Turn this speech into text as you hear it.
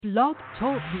Blog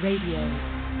Talk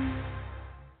Radio.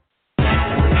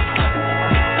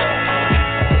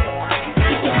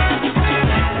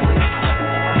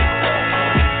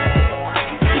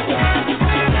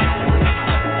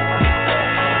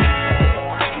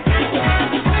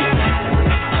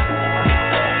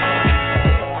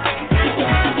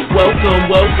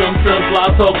 Welcome to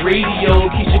Blog Talk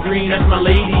Radio. Keisha Green, that's my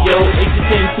lady, yo. 8 to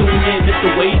 10, tune in, it's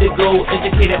the way to go.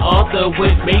 Educated author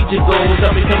with major goals.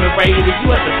 I'm becoming writer, you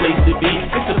at the place to be.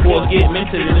 It's the board, get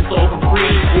mentored, and it's all for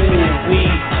free. Ooh,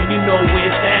 and you know where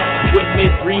it's at. With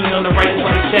Miss Green on the right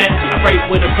side of chat. I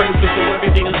write with a purpose, so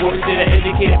everything is worth it. An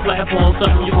educated platform,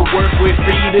 something you can work with.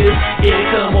 Readers,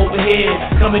 yeah, come over here.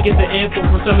 Come and get the info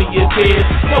from some of your peers.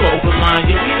 Call open line,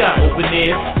 yeah, we got open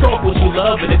ears. Talk what you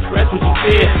love and express what you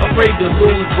fear. Afraid to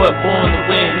lose, but born to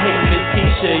win. Hey, Miss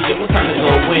Keisha, yeah, what time to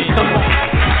go win? Come on.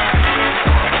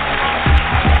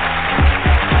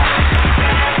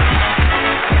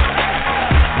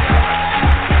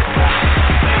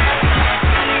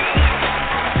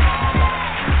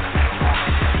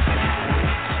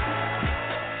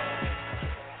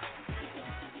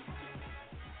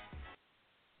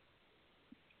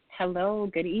 Hello,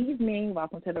 good evening.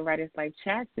 Welcome to the Writer's Life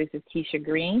Chat. This is Keisha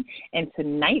Green, and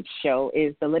tonight's show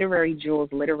is the Literary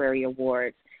Jewels Literary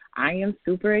Awards. I am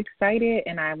super excited,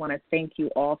 and I want to thank you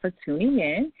all for tuning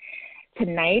in.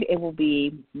 Tonight, it will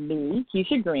be me,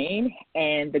 Keisha Green,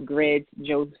 and the Grid's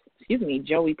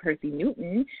Joey Percy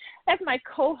Newton as my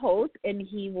co-host, and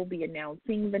he will be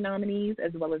announcing the nominees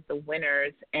as well as the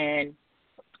winners. And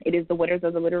it is the winners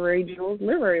of the Literary Jewels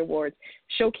Literary Awards,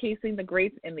 showcasing the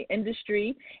greats in the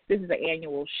industry. This is an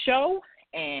annual show,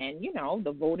 and, you know,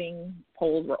 the voting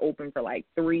polls were open for like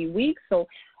 3 weeks. So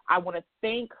I want to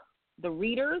thank the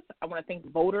readers. I want to thank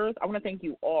voters. I want to thank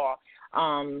you all.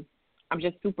 I'm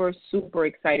just super, super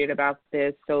excited about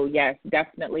this. So, yes,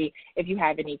 definitely, if you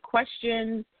have any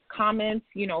questions, comments,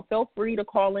 you know, feel free to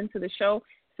call into the show.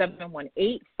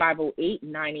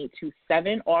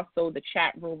 718-508-9827. Also, the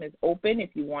chat room is open.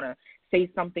 If you want to say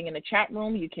something in the chat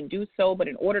room, you can do so. But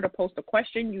in order to post a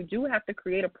question, you do have to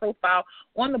create a profile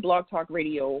on the Blog Talk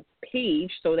Radio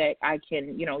page so that I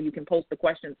can, you know, you can post the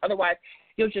questions. Otherwise,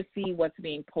 you'll just see what's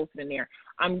being posted in there.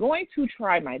 I'm going to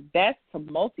try my best to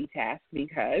multitask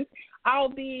because I'll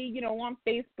be, you know, on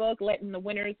Facebook letting the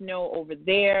winners know over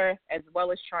there as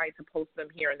well as trying to post them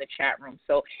here in the chat room.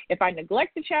 So if I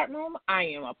neglect the chat room, I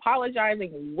am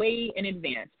apologizing way in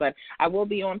advance. But I will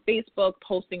be on Facebook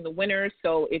posting the winners.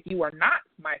 So if you are not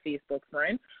my Facebook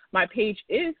friend, my page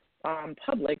is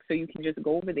public, so you can just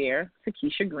go over there to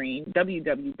Keisha Green,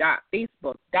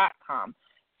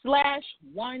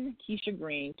 www.facebook.com/one Keisha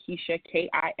Green, Keisha,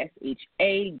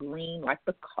 Kisha, Green like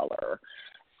the color.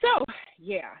 So,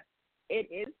 yeah, it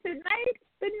is tonight,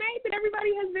 the night that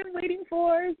everybody has been waiting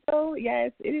for. So,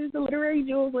 yes, it is the Literary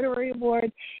Jewels Literary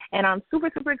Awards, and I'm super,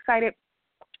 super excited.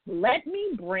 Let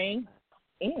me bring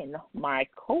in my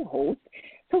co-host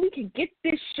so we can get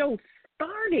this show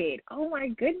started. Oh, my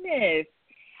goodness.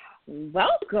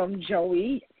 Welcome,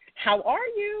 Joey. How are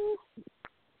you?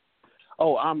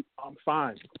 Oh, I'm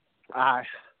fine. I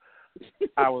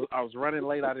was running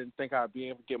late. I didn't think I'd be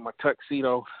able to get my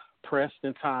tuxedo pressed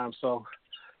in time. So,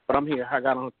 but I'm here. I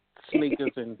got on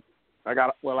sneakers and I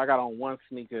got on one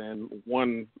sneaker and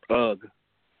one UGG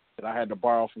that I had to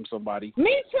borrow from somebody.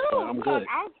 Me too. So I'm good.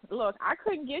 I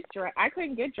couldn't get dressed. I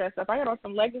couldn't get dressed up. I had on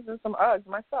some leggings and some UGGs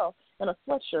myself and a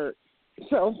sweatshirt.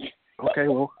 So. Okay,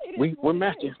 well, we're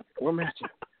matching. We're matching.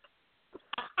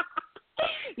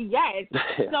 Yes.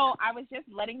 So I was just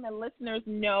letting the listeners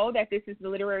know that this is the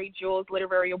Literary Jewels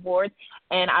Literary Awards,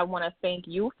 and I want to thank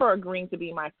you for agreeing to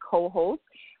be my co-host.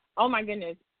 Oh, my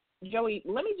goodness. Joey,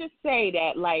 let me just say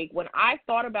that, like, when I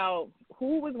thought about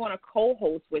who was going to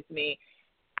co-host with me,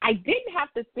 I didn't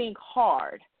have to think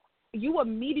hard. You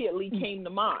immediately came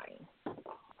to mind.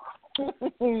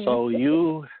 So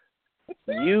you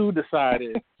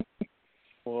decided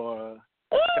for –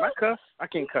 can I cuss? I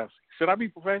can't cuss. Should I be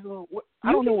professional?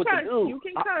 I don't know what to do. You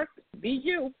can cuss. Be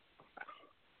you.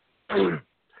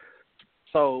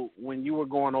 So when you were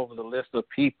going over the list of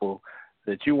people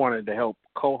that you wanted to help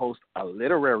co-host a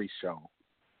literary show,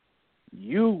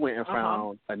 you went and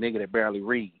found a nigga that barely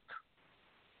reads.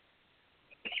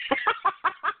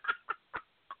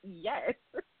 Yes.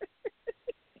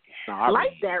 No, I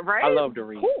like that, right? I love to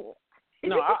read. Cool.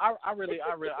 No, I really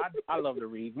love to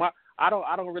read. I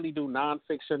don't really do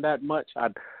nonfiction that much.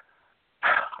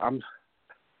 I'm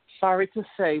sorry to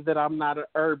say that I'm not an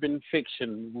urban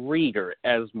fiction reader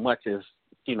as much as,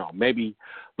 you know, maybe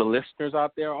the listeners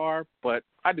out there are, but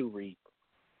I do read.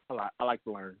 I like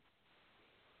to learn.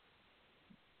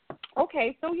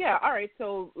 Okay, so yeah, all right.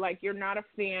 So like, you're not a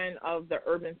fan of the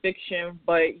urban fiction,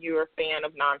 but you're a fan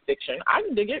of nonfiction. I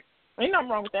can dig it. Ain't nothing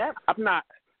wrong with that. I'm not.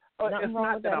 Nothing It's wrong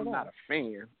not with that that I'm at not all. a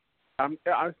fan.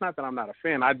 It's not that I'm not a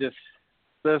fan. I just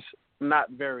there's not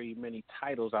very many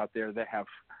titles out there that have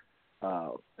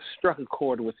struck a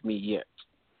chord with me yet.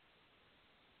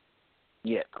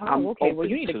 I'm okay. Well,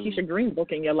 you need a open Keisha Green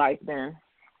book in your life, then.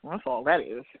 That's all that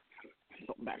is.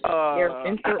 So back here,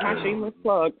 insert my shameless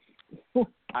plug.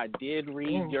 I did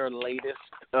read your latest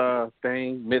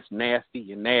thing, Miss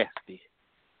Nasty and Nasty.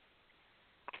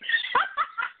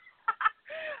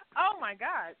 Oh my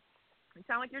God! You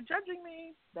sound like you're judging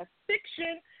me. That's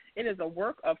fiction. It is a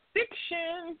work of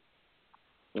fiction.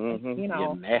 Mm-hmm. You know,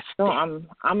 You're nasty. so I'm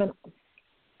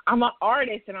an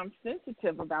artist and I'm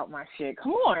sensitive about my shit.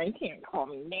 Come on, you can't call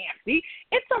me nasty.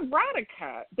 It's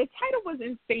erotica. The title was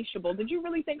insatiable. Did you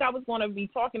really think I was going to be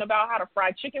talking about how to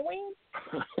fry chicken wings?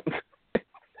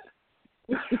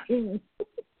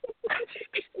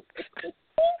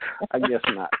 I guess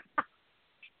not.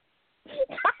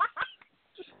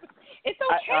 It's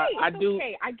okay. It's do.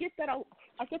 okay. I get that.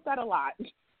 I get that a lot.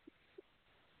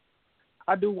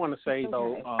 I do want to say Okay.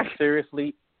 though,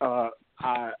 seriously, I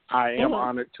am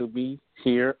honored to be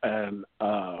here and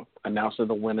announcing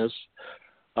the winners.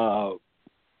 A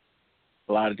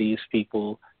lot of these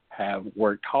people have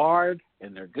worked hard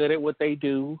and they're good at what they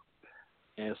do,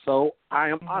 and so I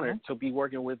am honored to be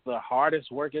working with the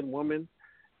hardest working woman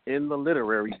in the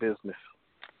literary business.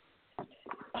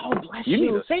 Oh, bless You need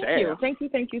you. a Thank staff. you. Thank you.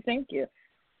 Thank you. Thank you.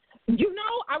 You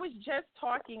know, I was just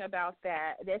talking about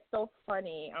that. That's so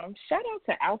funny. Shout out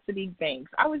to Alcides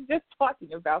Banks. I was just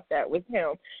talking about that with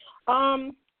him.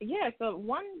 Yeah, it's a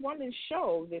one-woman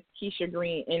show, this Keisha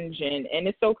Green engine, and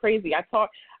it's so crazy. I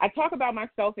talk about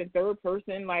myself in third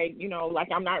person, like, you know, like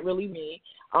I'm not really me.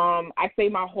 I say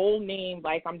my whole name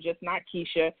like I'm just not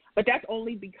Keisha, but that's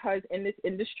only because in this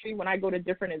industry, when I go to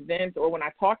different events or when I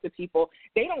talk to people,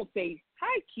 they don't say,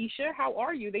 "Hi, Keisha, how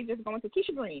are you?" They just go into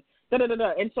Keisha Green,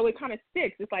 da-da-da-da, and so it kind of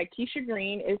sticks. It's like Keisha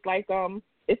Green is like,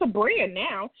 it's a brand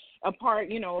now, a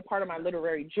part of my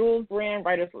Literary Jewels brand,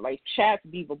 Writers Life Chats,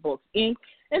 Beaver Books Inc.,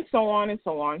 and so on and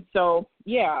so on. So,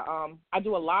 yeah, I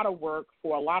do a lot of work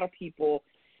for a lot of people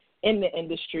in the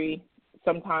industry,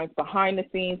 sometimes behind the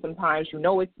scenes, sometimes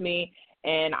it's me,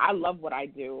 and I love what I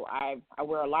do. I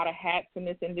wear a lot of hats in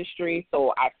this industry,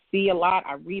 so I see a lot,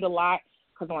 I read a lot,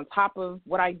 because on top of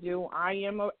what I do, I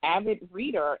am an avid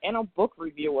reader and a book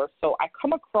reviewer, so I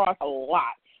come across a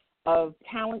lot of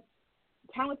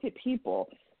talented people.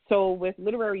 So with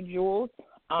Literary Jewels,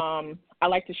 I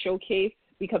like to showcase,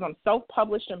 because I'm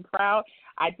self-published and proud.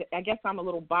 I guess I'm a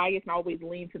little biased, and I always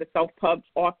lean to the self-pub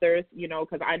authors,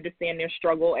 because I understand their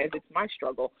struggle as it's my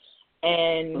struggle.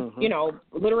 And,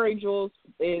 Literary Jewels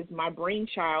is my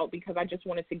brainchild, because I just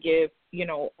wanted to give,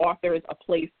 authors a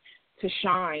place to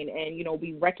shine and,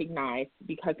 be recognized,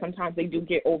 because sometimes they do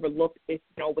get overlooked,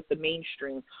 with the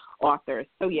mainstream authors.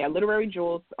 So, yeah, Literary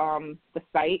Jewels, the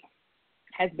site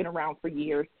has been around for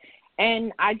years.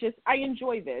 And I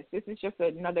enjoy this. This is just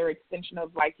another extension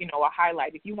of, like, a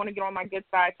highlight. If you want to get on my good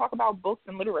side, talk about books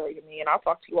and literary to me, and I'll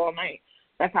talk to you all night.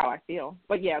 That's how I feel.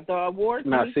 But, yeah, the awards,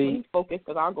 let me focus,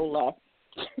 because I'll go left.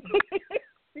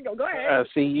 Go ahead.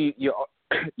 See,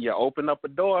 you open up a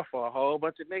door for a whole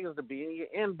bunch of niggas to be in your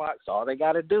inbox. All they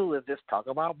got to do is just talk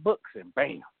about books, and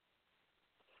bam.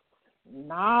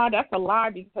 Nah, that's a lie,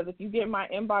 because if you get in my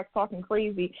inbox talking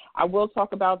crazy, I will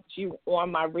talk about you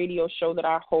on my radio show that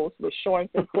I host with Sean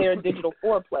Sinclair, Digital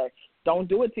Foreplay. Don't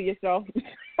do it to yourself.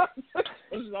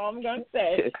 That's all I'm going to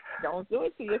say. Don't do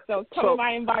it to yourself. Come in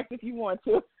my inbox if you want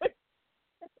to.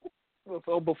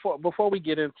 So before we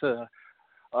get into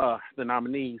the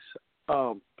nominees,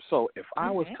 so if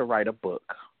I was to write a book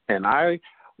and I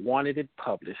wanted it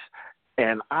published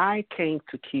and I came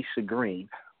to Keisha Green,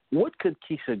 what could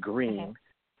Keisha Green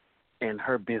and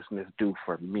her business do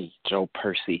for me, Joe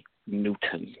Percy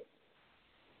Newton?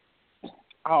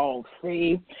 Oh,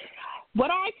 see.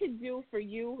 What I could do for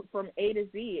you from A to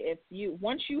Z,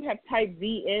 once you have typed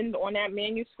Z in on that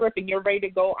manuscript and you're ready to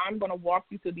go, I'm going to walk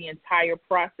you through the entire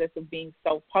process of being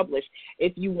self-published.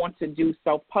 If you want to do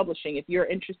self-publishing, if you're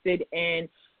interested in,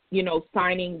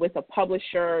 signing with a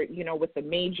publisher, with the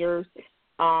majors,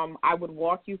 I would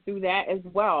walk you through that as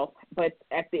well. But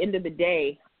at the end of the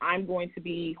day, I'm going to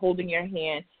be holding your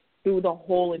hand through the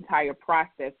whole entire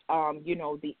process.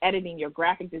 The editing, your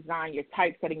graphic design, your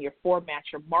typesetting, your format,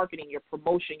 your marketing, your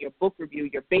promotion, your book review,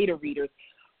 your beta readers,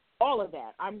 all of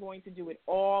that. I'm going to do it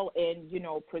all and,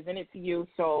 present it to you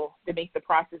so to make the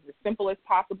process as simple as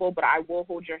possible, but I will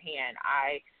hold your hand.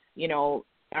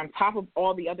 on top of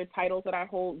all the other titles that I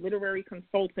hold, literary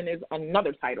consultant is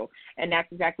another title, and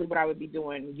that's exactly what I would be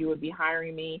doing. You would be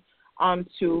hiring me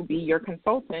to be your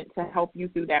consultant to help you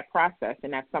through that process,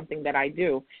 and that's something that I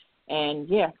do. And,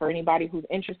 yeah, for anybody who's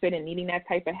interested in needing that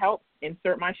type of help,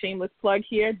 insert my shameless plug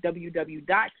here,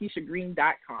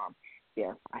 www.KeishaGreen.com.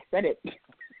 Yeah, I said it.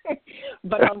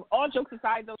 But all jokes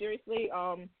aside, though, seriously,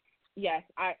 yes,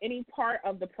 any part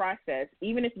of the process,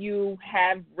 even if you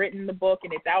have written the book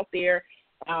and it's out there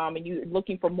and you're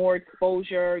looking for more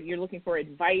exposure, you're looking for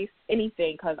advice,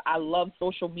 anything, because I love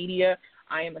social media.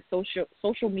 I am a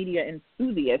social media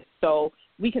enthusiast, so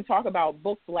we can talk about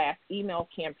book blasts, email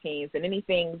campaigns, and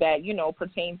anything that, you know,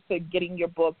 pertains to getting your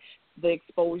book the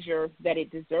exposure that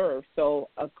it deserves. So,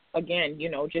 again, you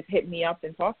know, just hit me up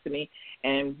and talk to me,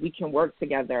 and we can work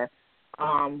together,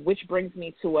 which brings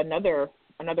me to another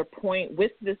point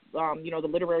with this, you know, the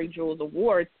Literary Jewels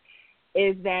Awards,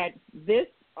 is that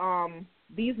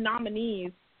these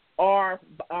nominees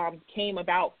came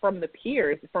about from the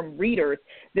peers, from readers.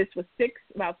 This was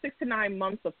about 6 to 9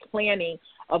 months of planning,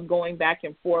 of going back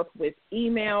and forth with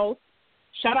emails.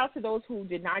 Shout out to those who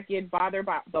did not get bothered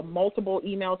by the multiple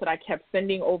emails that I kept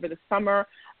sending over the summer.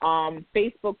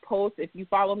 Facebook posts. If you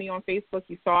follow me on Facebook,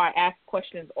 you saw I ask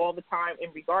questions all the time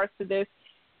in regards to this,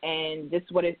 and this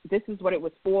is what it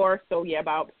was for. So yeah,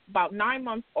 about 9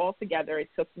 months altogether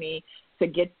it took me to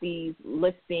get these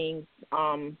listings,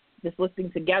 this listing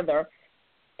together,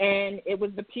 and it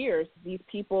was the peers. These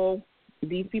people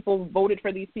voted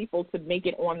for these people to make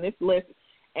it on this list,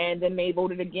 and then they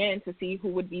voted again to see who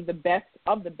would be the best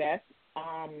of the best.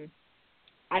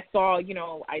 I saw, you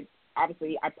know, I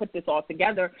put this all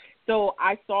together, so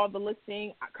I saw the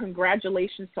listing.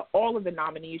 Congratulations to all of the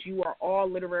nominees. You are all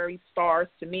literary stars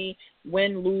to me,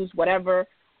 win, lose, whatever.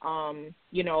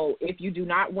 You know, if you do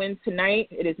not win tonight,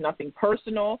 it is nothing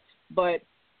personal, but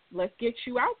let's get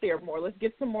you out there more. Let's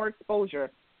get some more exposure.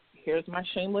 Here's my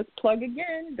shameless plug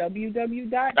again,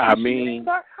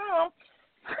 www.keishagreen.com.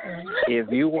 If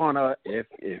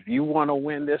you wanna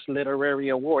win this literary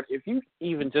award, if you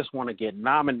even just want to get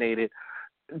nominated,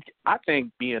 I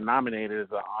think being nominated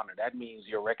is an honor. That means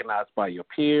you're recognized by your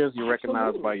peers, you're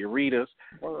recognized by your readers.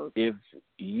 If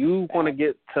you want to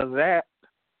get to that,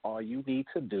 all you need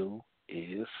to do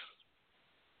is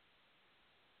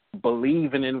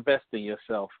believe and invest in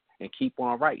yourself and keep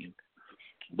on writing.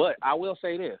 But I will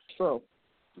say this. True.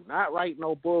 Do not write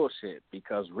no bullshit,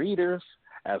 because readers,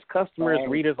 as customers,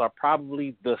 readers are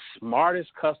probably the smartest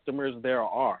customers there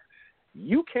are.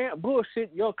 You can't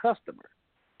bullshit your customer.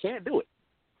 Can't do it.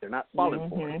 They're not falling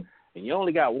for it. And you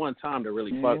only got one time to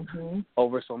really fuck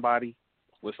over somebody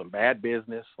with some bad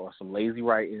business or some lazy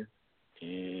writing,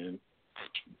 and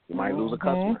you might lose a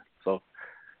customer. So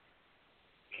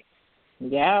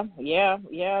Yeah,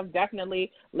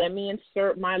 definitely. Let me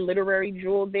insert my literary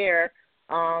jewel there.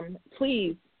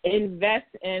 Please invest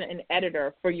in an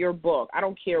editor for your book. I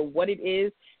don't care what it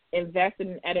is. Invest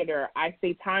in an editor. I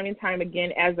say time and time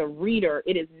again, as a reader,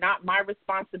 it is not my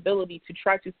responsibility to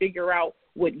try to figure out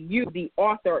what you, the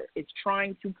author, is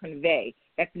trying to convey.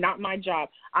 That's not my job.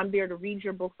 I'm there to read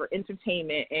your book for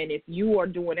entertainment, and if you are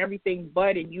doing everything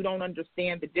but and you don't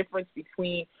understand the difference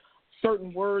between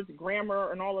certain words,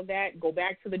 grammar, and all of that, go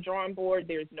back to the drawing board.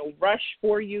 There's no rush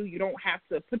for you. You don't have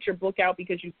to put your book out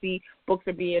because you see books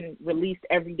are being released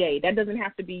every day. That doesn't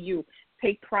have to be you.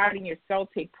 Take pride in yourself.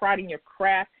 Take pride in your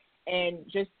craft. And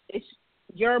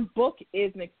your book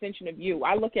is an extension of you.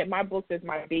 I look at my books as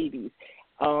my babies.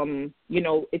 You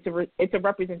know, it's a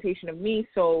representation of me.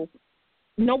 So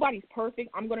nobody's perfect.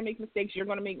 I'm going to make mistakes. You're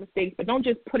going to make mistakes. But don't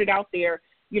just put it out there.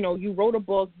 You know, you wrote a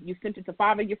book, you sent it to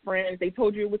 5 of your friends, they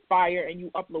told you it was fire, and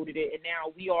you uploaded it, and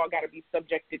now we all got to be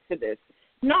subjected to this.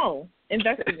 No,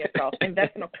 invest in yourself.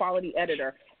 Invest in a quality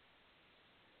editor.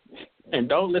 And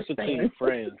don't listen to your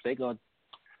friends. They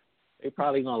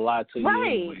probably gonna lie to you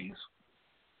anyways.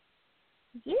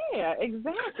 Yeah,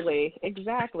 exactly.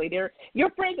 They're your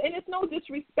friends, and it's no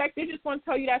disrespect. They just want to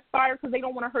tell you that's fire because they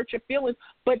don't want to hurt your feelings.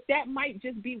 But that might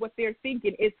just be what they're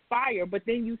thinking. It's fire. But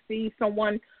then you see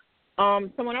someone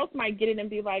else might get it and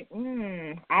be like,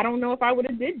 I don't know if I would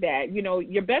have did that. You know,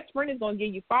 your best friend is going to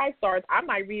give you 5 stars. I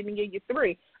might read and give you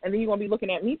 3, and then you're going to be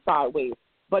looking at me sideways.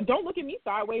 But don't look at me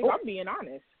sideways. I'm being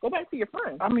honest. Go back to your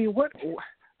friends. I mean,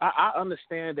 I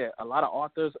understand that a lot of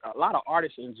authors, a lot of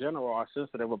artists in general are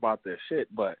sensitive about their shit,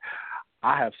 but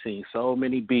I have seen so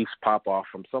many beefs pop off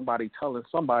from somebody telling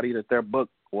somebody that their book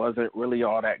wasn't really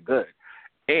all that good.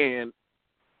 And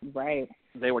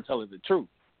they were telling the truth.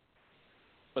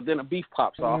 But then a beef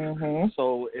pops off.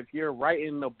 So if you're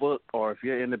writing a book or if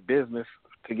you're in the business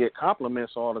to get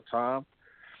compliments all the time,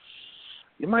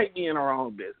 you might be in the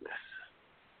wrong business.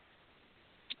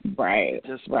 Right.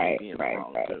 Just Right. being Right.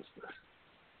 around Right. business.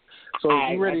 So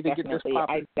you ready to get this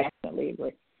popping? I definitely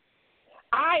agree.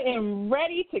 I am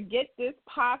ready to get this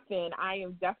popping. I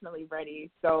am definitely ready.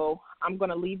 So I'm going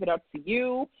to leave it up to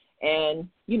you and,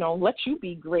 let you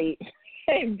be great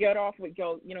and get off with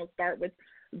start with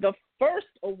the first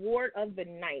award of the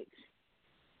night.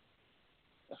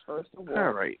 The first award.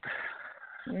 All right.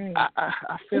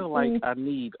 I feel like I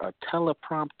need a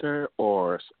teleprompter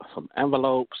or some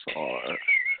envelopes or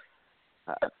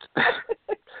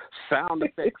sound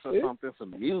effects or something,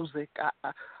 some music.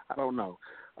 I don't know.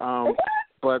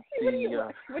 But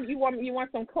you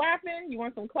want some clapping? You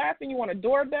want some clapping? You want a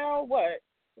doorbell? What?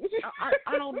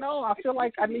 I don't know. I feel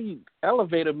like I need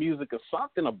elevator music or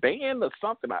something, a band or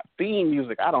something, theme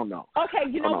music. I don't know. Okay,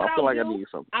 I feel like I need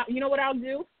something. You know what I'll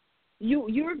do?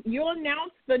 You'll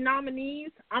announce the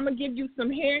nominees. I'm gonna give you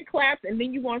some hand claps, and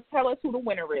then you want to tell us who the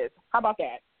winner is. How about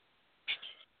that?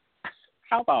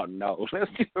 How about no?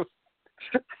 Let's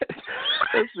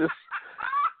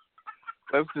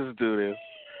just do this.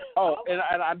 Oh, and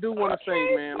I do want to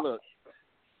say, man, look,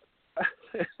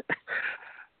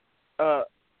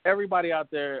 everybody out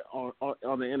there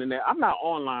on the internet, I'm not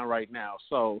online right now,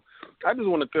 so I just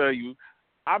want to tell you,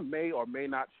 I may or may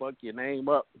not fuck your name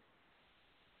up,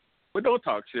 but don't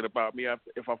talk shit about me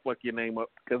if I fuck your name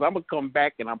up, because I'm gonna come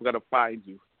back and I'm gonna find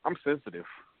you. I'm sensitive.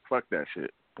 Fuck that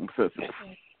shit. I'm sensitive.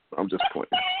 I'm just playing.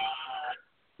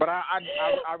 But I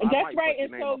that's might right. fuck your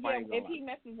And name so up. if he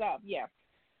messes up,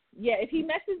 if he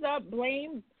messes up,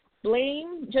 blame,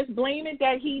 just blame it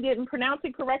that he didn't pronounce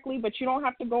it correctly. But you don't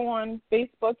have to go on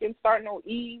Facebook and start no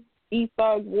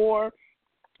E-Thug war,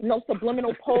 no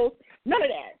subliminal post, none of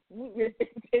that.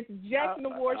 It's just an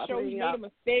award show. He made a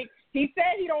mistake. He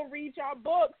said he don't read y'all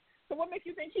books. So what makes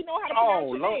you think he know how to pronounce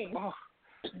your name?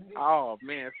 Oh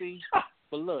man, see,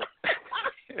 but look,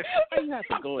 you have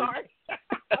to go.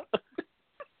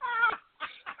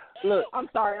 Look, I'm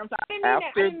sorry. I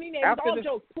didn't mean that. It's all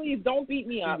jokes. Please don't beat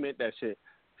me up. She meant that shit.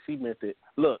 She meant it.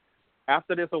 Look,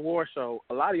 after this award show,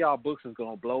 a lot of y'all books is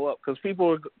gonna blow up because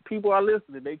people are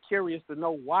listening. They're curious to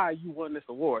know why you won this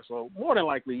award. So more than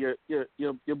likely, your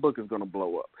book is gonna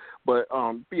blow up. But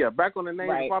yeah, back on the name.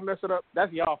 Right. If I mess it up,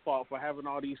 that's y'all fault for having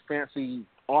all these fancy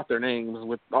author names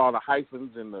with all the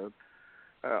hyphens and the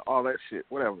all that shit.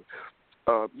 Whatever.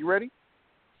 You ready?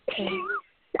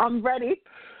 I'm ready.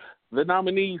 The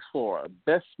nominees for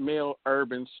Best Male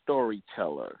Urban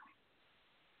Storyteller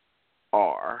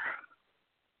are,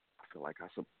 I feel like I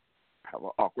should have an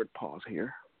awkward pause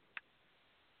here,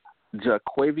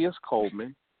 Jaquavius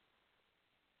Coleman,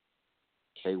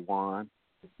 K-Wan.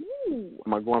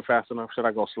 Am I going fast enough? Should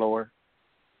I go slower?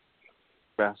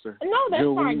 Faster? No, that's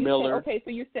Julie fine. Miller.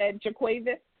 So you said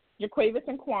Jaquavius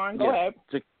and Quan. Go ahead.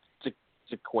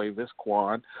 Jaquavius,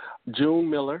 Quan, June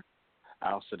Miller,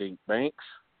 Alcide Banks,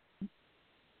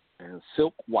 and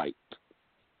Silk White.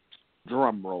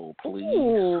 Drum roll, please.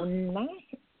 Ooh, nice.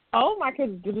 Oh, my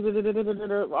goodness.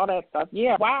 All that stuff.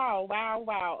 Yeah.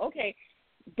 Wow. Okay.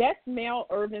 Best Male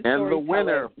Urban Storyteller. And the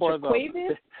winner for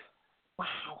Jaquavius?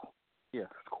 Wow. Yeah.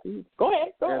 Go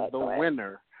ahead. And the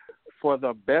winner for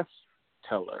the Best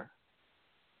Teller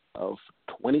of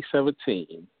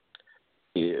 2017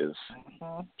 is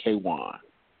K-Wan.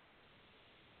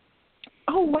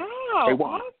 Oh, wow.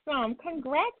 K-Wan. Awesome.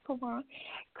 Congrats, Kawan.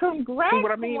 Congrats, See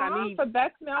what I mean? Kawan, for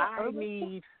Best Male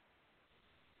Urban.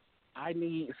 I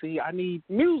need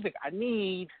music. I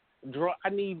need. All right,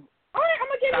 I'm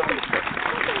going to give you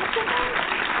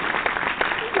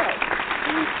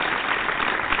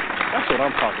That's what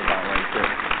I'm talking about right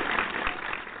there.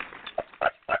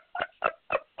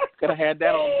 Could have had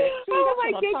that on deck. See, that's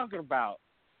what I'm talking about.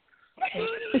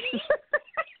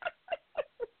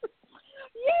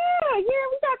 Yeah,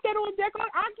 we got that on deck.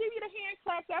 I'll give you the hand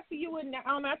claps after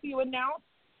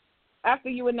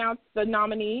you announce the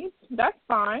nominees. That's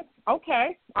fine.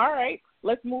 Okay. All right.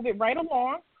 Let's move it right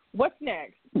along. What's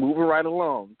next? Moving right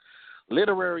along.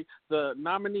 The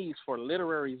nominees for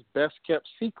Literary's Best Kept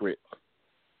Secret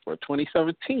for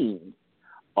 2017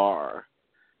 are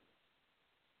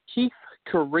Keith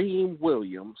Kareem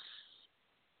Williams,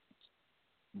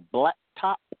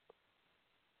 Blacktop,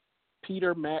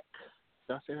 Peter Mack.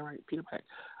 Did I say that right? Peter Mack.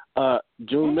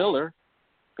 June Miller,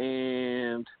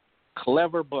 and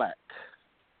Clever Black.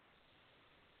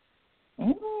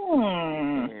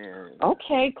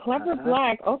 Okay, Clever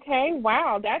Black. Okay,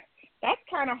 wow, that's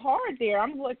kind of hard there.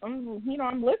 I'm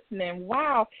listening.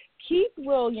 Wow, Keith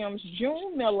Williams,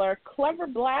 June Miller, Clever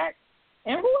Black,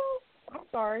 and who else? I'm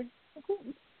sorry. Who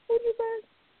did you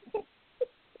say?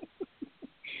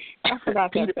 I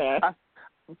forgot that.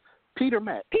 Peter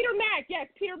Mack. Peter Mack, yes,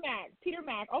 Peter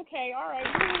Mack. Okay, all right.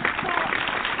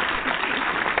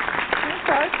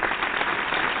 Okay.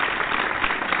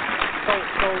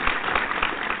 So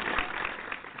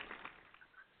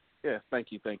yes,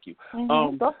 thank you.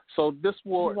 So this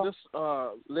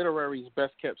literary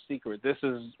best kept secret. This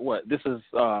is what? This is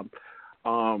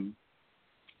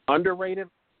underrated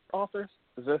authors.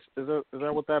 Is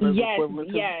that what that is equivalent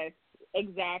to? Yes,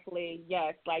 exactly.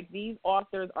 Yes, like these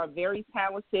authors are very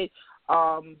talented.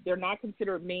 They're not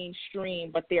considered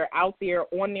mainstream, but they're out there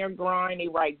on their grind. They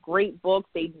write great books.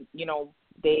 They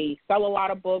sell a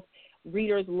lot of books.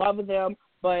 Readers love them,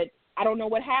 but I don't know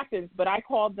what happens, but I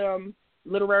call them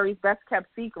literary best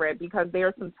kept secret because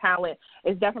there's some talent.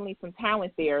 There's definitely some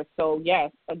talent there. So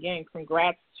yes, again,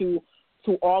 congrats to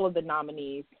all of the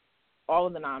nominees. All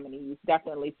of the nominees,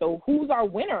 definitely. So who's our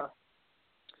winner?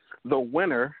 The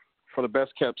winner for the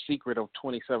best kept secret of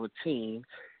 2017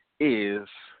 is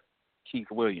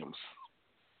Keith Williams.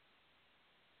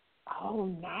 Oh,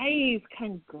 nice.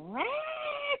 Congrats,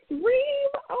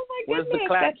 Reem. Oh, my Where's goodness. the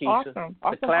clap, That's Keisha? awesome.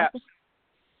 The clap.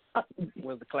 Awesome.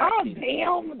 Where's the clap, Oh, Keisha?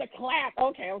 damn, the clap.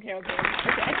 Okay. You know what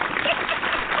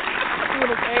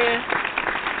I'm saying?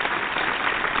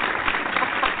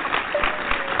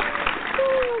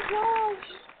 Oh,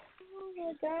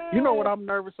 my gosh. You know what I'm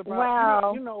nervous about?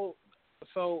 Wow. You know,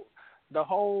 so the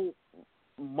whole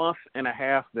month and a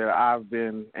half that I've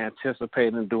been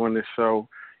anticipating doing this show,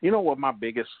 you know what my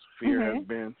biggest fear has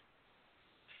been?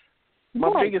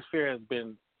 My biggest fear has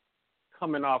been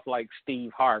coming off like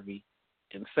Steve Harvey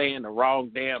and saying the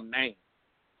wrong damn name.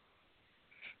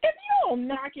 If you don't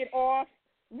knock it off,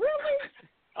 really?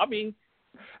 I mean,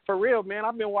 for real, man.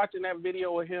 I've been watching that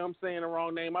video of him saying the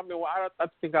wrong name. I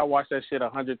think I watched that shit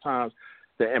 100 times.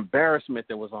 The embarrassment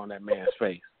that was on that man's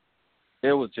face.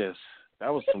 That was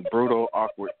some brutal,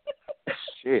 awkward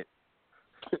shit.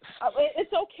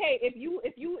 It's okay if you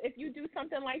do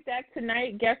something like that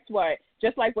tonight. Guess what?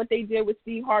 Just like what they did with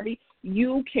Steve Harvey,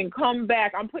 you can come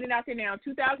back. I'm putting it out there now.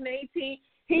 2018,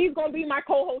 he's gonna be my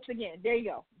co-host again. There you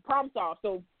go. Problem solved.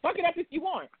 So fuck it up if you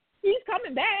want. He's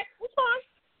coming back. It's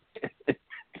fine.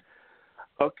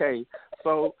 Okay,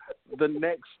 so the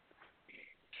next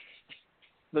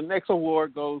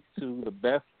award goes to the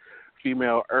best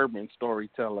female urban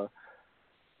storyteller.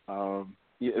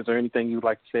 Is there anything you'd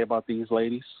like to say about these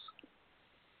ladies?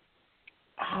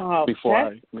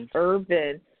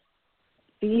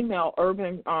 Female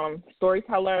urban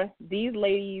storyteller. These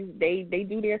ladies, they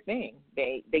do their thing.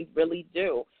 They really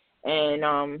do.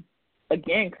 And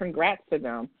again, congrats to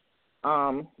them.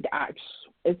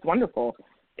 It's wonderful.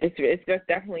 It's just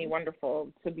definitely wonderful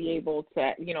to be able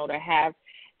to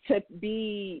to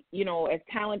be as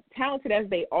talented as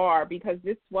they are, because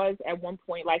this was at one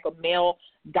point like a male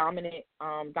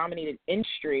dominated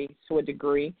industry to a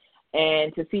degree,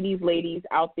 and to see these ladies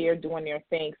out there doing their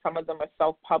thing. Some of them are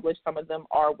self-published, some of them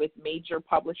are with major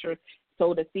publishers.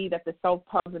 So to see that the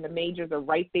self-pubs and the majors are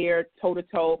right there toe to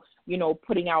toe,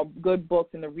 putting out good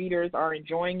books and the readers are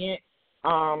enjoying it,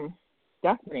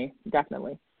 definitely.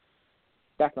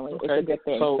 Okay. It's a good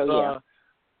thing. So yeah.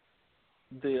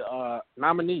 The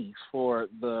nominees for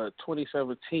the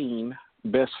 2017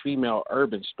 Best Female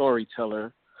Urban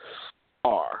Storyteller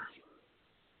are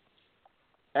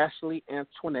Ashley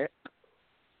Antoinette,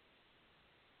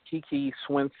 Kiki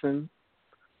Swenson,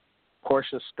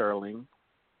 Portia Sterling,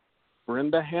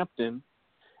 Brenda Hampton,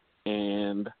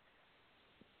 and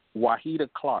Wahida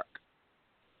Clark.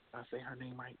 Did I say her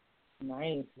name right?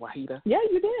 Nice. Wahida? Yeah,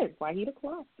 you did. Wahida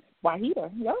Clark. Wahida,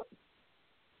 yep.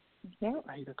 Yep.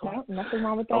 Wahida Clark. Yep. Nothing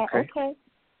wrong with that. Okay.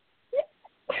 Yep.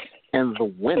 And the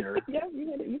winner. Yeah,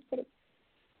 you hit it. You said it.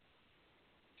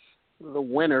 The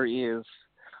winner is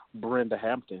Brenda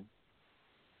Hampton.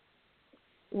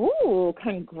 Ooh,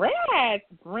 congrats,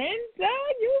 Brenda.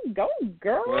 You go,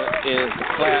 girl. That is the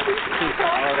clap.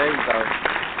 Oh, there you go.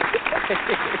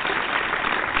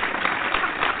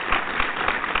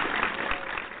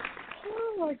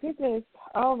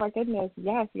 Oh my goodness.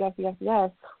 Yes.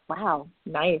 Wow.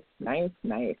 Nice.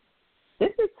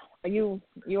 This is, are you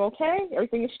okay?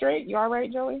 Everything is straight? You all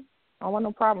right, Joey? I don't want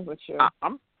no problems with you.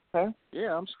 I'm okay.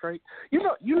 Yeah, I'm straight. You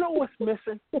know what's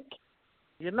missing?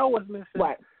 You know what's missing?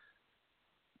 What?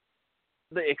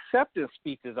 The acceptance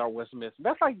speeches are what's missing.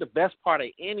 That's like the best part of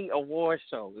any award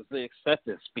show is the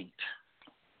acceptance speech.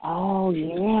 Oh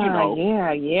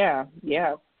yeah, yeah.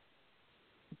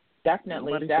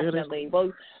 Definitely.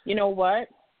 Well, you know what?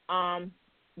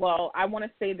 Well, I want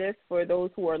to say this for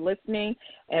those who are listening,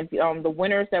 and the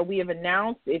winners that we have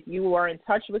announced, if you are in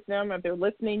touch with them, if they're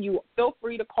listening, you feel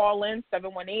free to call in,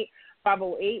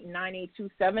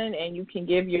 508-9827, and you can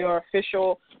give your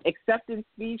official acceptance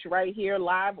speech right here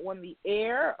live on the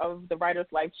air of the Writers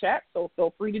Life Chat, so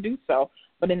feel free to do so.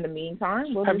 But in the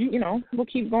meantime, we'll we'll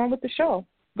keep going with the show.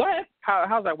 Go ahead.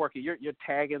 How's that working? You're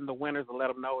tagging the winners to let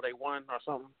them know they won or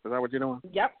something? Is that what you're doing?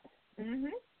 Yep.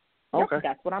 Mhm. Okay. Yep,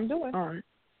 that's what I'm doing. All right.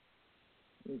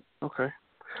 Okay.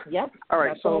 Yep. All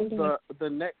right. So the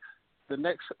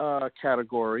next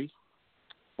category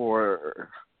for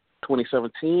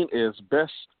 2017 is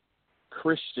Best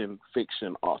Christian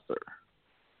Fiction Author,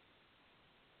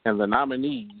 and the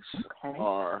nominees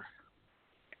are.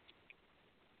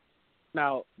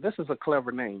 Now, this is a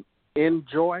clever name.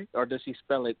 Enjoy, or does he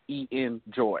spell it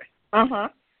E-N-Joy?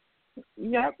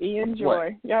 Yep,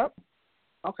 Enjoy. Yep.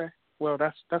 Okay. Well,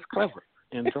 that's clever.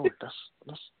 Enjoy.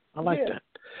 That's I like that.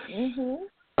 Mhm.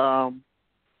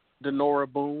 Denora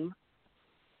Boone,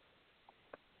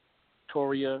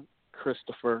 Toria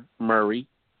Christopher Murray,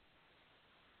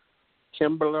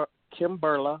 Kimberla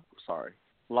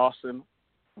Lawson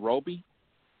Roby,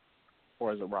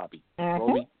 or is it Robbie?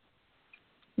 Roby.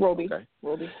 Okay.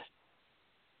 Roby.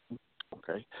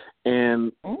 Okay.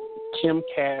 And Kim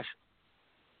Cash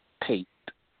Tate.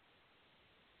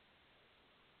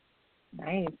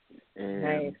 Nice.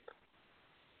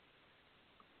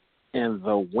 And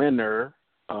the winner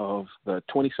of the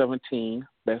 2017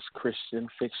 Best Christian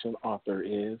Fiction Author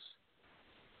is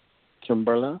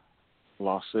Kimberla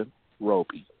Lawson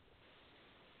Roby.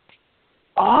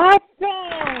 Awesome!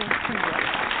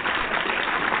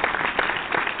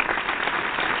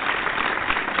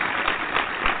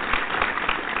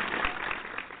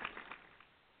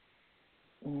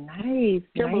 Nice.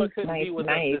 Kimberla couldn't be with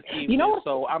us this evening,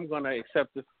 so I'm going to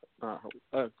accept this. Go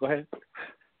ahead. Go ahead.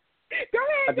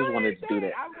 I just wanted to do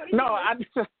that.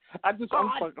 I'm just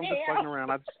fucking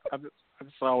around. I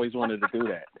just always wanted to do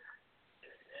that.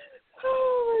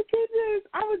 Oh my goodness!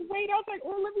 I was waiting. I was like,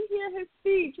 "Oh, let me hear his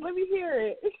speech. Let me hear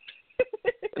it."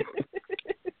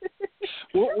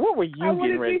 What were you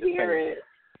getting ready to say?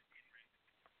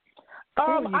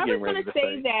 I was going to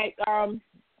say that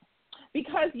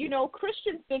because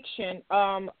Christian fiction.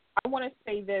 I want to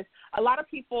say this. A lot of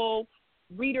people,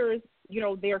 readers,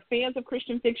 they're fans of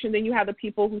Christian fiction. Then you have the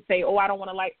people who say, "Oh, I don't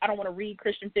want to read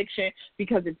Christian fiction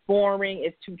because it's boring,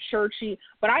 it's too churchy."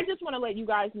 But I just want to let you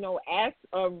guys know, as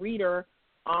a reader,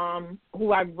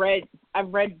 who I've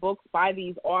read books by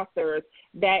these authors,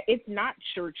 that it's not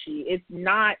churchy, it's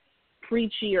not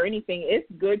preachy or anything. It's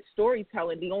good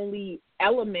storytelling. The only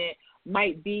element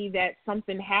might be that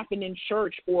something happened in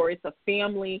church, or it's a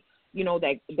family.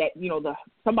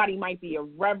 Somebody might be a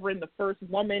reverend, the first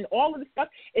woman, all of the stuff.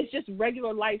 It's just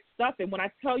regular life stuff. And when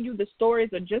I tell you the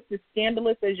stories are just as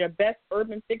scandalous as your best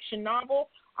urban fiction novel,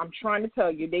 I'm trying to tell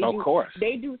you, they do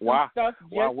some stuff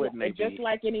just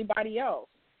like anybody else.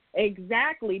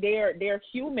 Exactly. They're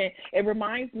human. It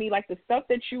reminds me, like the stuff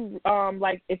that you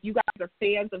like, if you guys are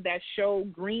fans of that show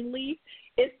Greenleaf,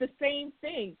 it's the same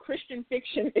thing. Christian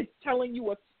fiction is telling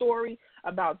you a story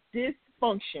about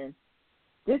dysfunction.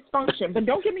 But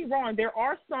don't get me wrong, there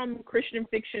are some Christian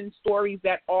fiction stories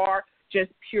that are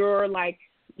just pure, like,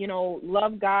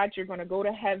 love God, you're going to go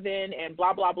to heaven, and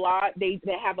blah blah blah. They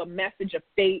have a message of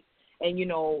faith and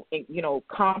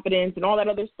confidence and all that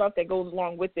other stuff that goes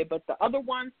along with it. But the other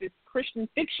ones, this Christian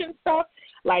fiction stuff,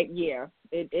 like,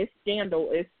 it's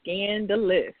scandalous.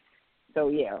 So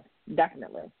yeah,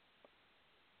 definitely.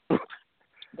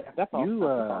 That's all. That's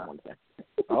all I want to say.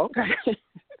 Okay.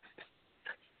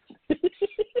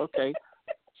 Okay,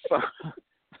 so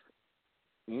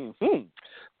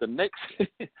the next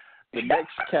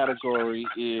category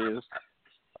is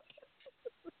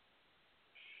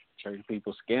church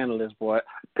people scandalous, boy.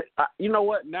 You know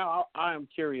what? Now I am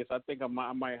curious. I think I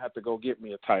might have to go get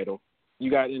me a title. You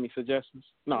got any suggestions?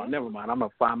 No, never mind. I'm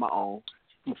gonna find my own.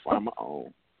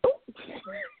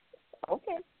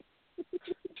 Okay.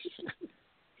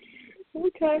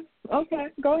 Okay.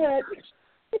 Go ahead.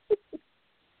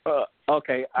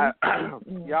 Okay,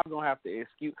 y'all gonna have to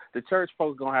excuse the church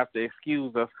folks. Gonna have to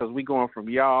excuse us because we going from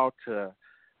y'all to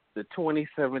the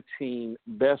 2017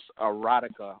 Best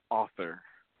Erotica Author.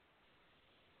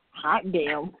 Hot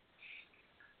damn!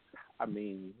 I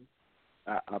mean,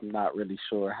 I'm not really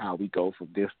sure how we go from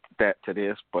that to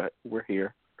this, but we're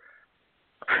here.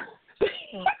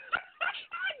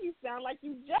 You sound like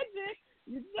you judging.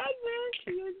 You're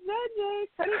judging.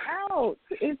 Cut it out.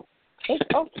 It's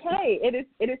okay. It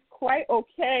is quite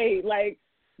okay. Like,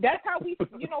 that's how we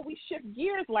shift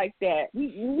gears like that.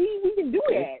 We can do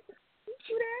that. We can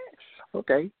do that.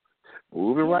 Okay,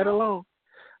 moving right along.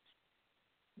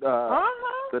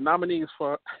 The nominees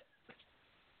for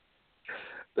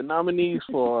The nominees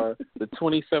for the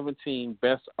 2017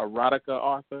 Best Erotica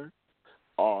Author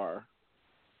are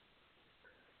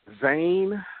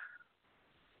Zane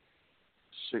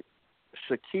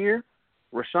Shakir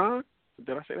Rashan.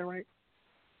 Did I say that right?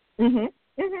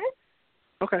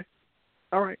 Okay.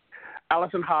 All right.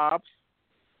 Allison Hobbs,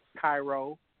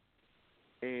 Cairo,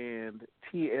 and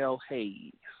T.L.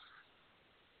 Hayes.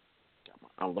 Got my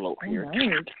envelope here.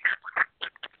 Nice.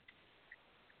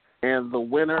 And the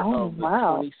winner of the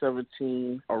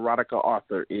 2017 Erotica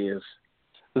Author is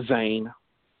Zane.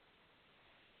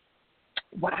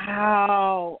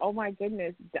 Wow. Oh, my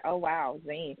goodness. Oh, wow.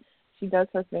 Zane. She does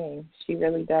her thing. She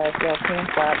really does. Yeah, hand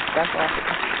clap. That's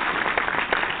awesome.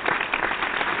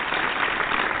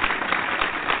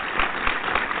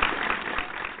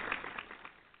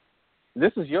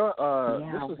 This is your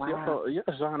your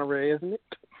genre, isn't it?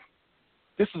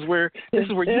 This is where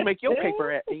you make your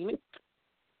paper at, ain't it?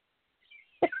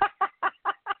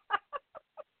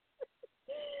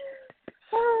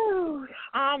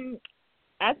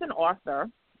 As an author,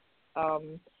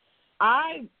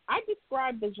 I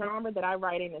describe the genre that I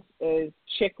write in as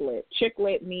chick lit. Chick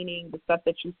lit meaning the stuff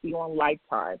that you see on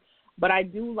Lifetime. But I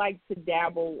do like to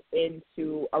dabble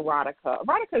into erotica.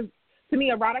 To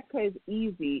me, erotica is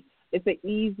easy. It's an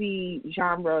easy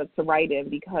genre to write in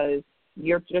because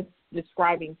you're just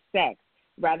describing sex,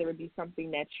 rather it be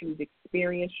something that you've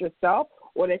experienced yourself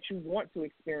or that you want to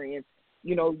experience.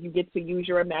 You know, you get to use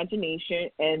your imagination,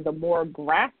 and the more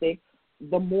graphic,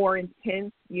 the more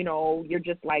intense, you know, you're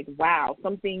just like, wow.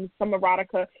 Some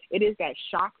erotica, it is that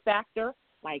shock factor.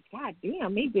 Like, God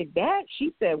damn, they did that?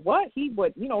 She said what? He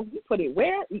would, you know, he put it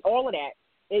where? All of that.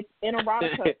 It's in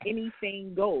erotica,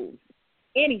 anything goes.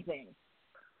 Anything.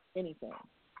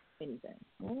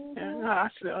 Mm-hmm. Yeah,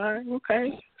 all right,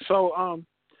 okay. So,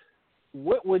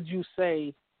 what would you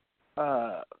say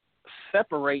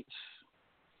separates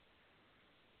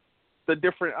the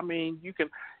different? I mean, you can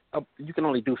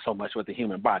only do so much with the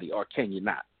human body, or can you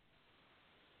not?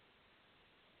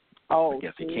 Oh, I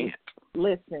guess you can't.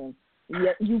 Listen,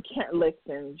 yeah, you can't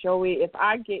listen, Joey. If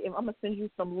I'm gonna send you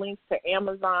some links to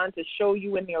Amazon to show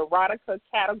you in the erotica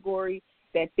category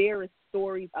that there is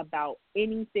stories about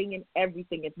anything and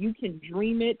everything. If you can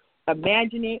dream it,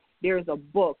 imagine it, there's a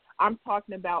book. I'm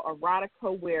talking about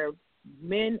erotica where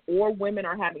men or women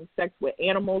are having sex with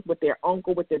animals, with their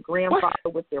uncle, with their grandfather,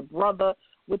 with their brother,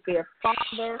 with their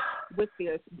father, with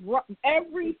their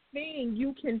everything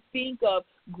you can think of.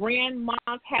 Grandma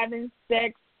having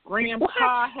sex,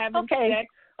 grandpa having sex,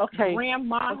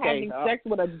 grandma having sex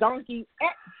with a donkey.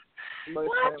 Listen,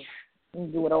 you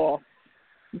can do it all.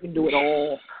 You can do it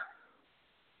all.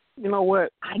 You know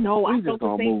what? I know. I felt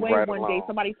the same way one day. Along.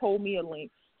 Somebody told me a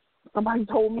link. Somebody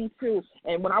told me too.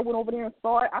 And when I went over there and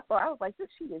saw it, I was like, this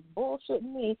shit is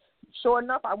bullshitting me. Sure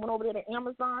enough, I went over there to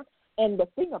Amazon. And the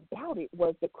thing about it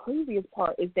was, the craziest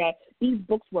part is that these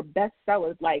books were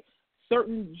bestsellers. Like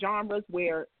certain genres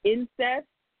where incest,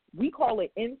 we call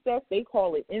it incest, they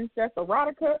call it incest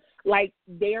erotica. Like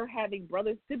they're having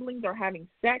brothers, siblings are having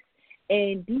sex.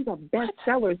 And these are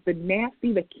bestsellers. The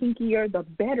nasty, the kinkier, the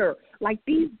better. Like,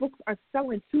 these books are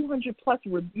selling 200-plus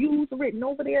reviews written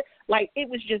over there. Like, it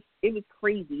was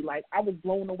crazy. Like, I was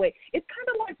blown away. It's kind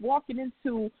of like walking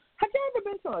into, have you ever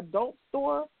been to an adult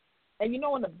store? And, you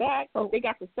know, in the back, they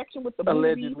got the section with the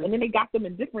movies, and then they got them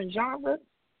in different genres.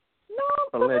 No,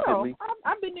 for real.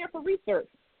 I've been there for research.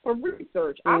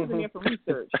 I've been there for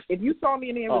research. If you saw me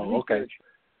in there, it was research.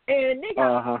 And they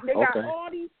got all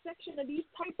these sections of these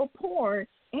type of porn.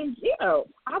 And, yeah,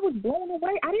 I was blown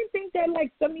away. I didn't think that,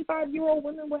 like, 75-year-old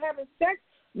women were having sex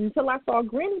until I saw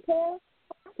granny porn.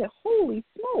 I said, holy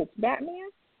smokes,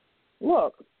 Batman.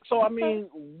 Look. So, I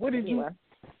mean, what did you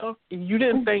you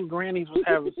didn't think grannies was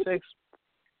having sex?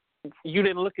 You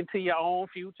didn't look into your own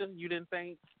future? You didn't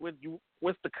think,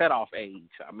 what's the cutoff age?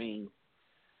 I mean.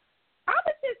 I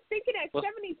was just thinking at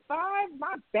 75,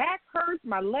 my back hurts,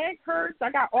 my leg hurts,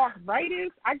 I got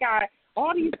arthritis, I got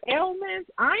all these ailments.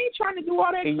 I ain't trying to do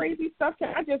all that crazy stuff.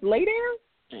 Can I just lay there?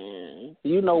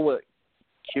 You know what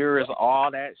cures all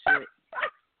that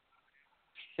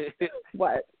shit?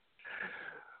 What?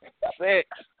 Sex.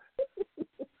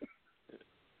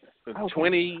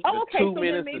 2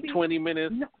 minutes to 20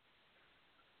 minutes. No.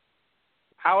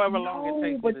 However long it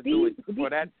takes you to do it for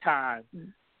that time.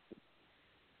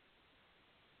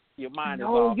 Your mind is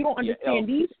off. You don't understand.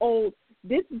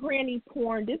 This granny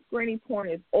porn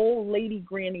is old lady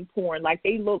granny porn. Like,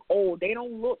 they look old. They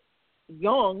don't look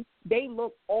young. They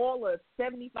look all of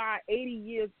 75, 80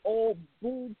 years old,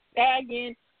 boobs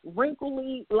sagging,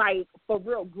 wrinkly, like, for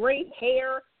real, gray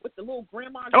hair with the little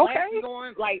grandma glasses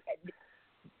on. Like,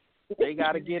 they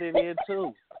got to get it in,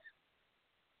 too.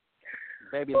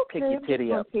 Baby, pick your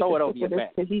titty up. Throw it over your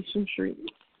back. Tahitian treat.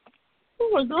 Oh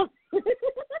my God.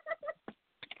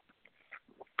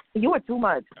 You are too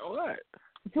much. What?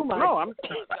 Too much. No,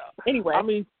 anyway. I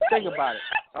mean, think about it.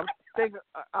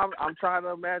 I'm trying to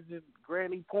imagine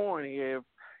granny porn here.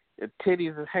 If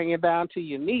titties is hanging down to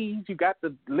your knees, you got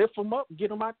to lift them up, get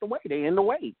them out the way. They in the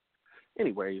way.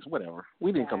 Anyways, whatever.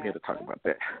 We didn't come here to talk about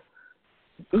that.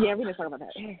 Yeah, we didn't talk about that.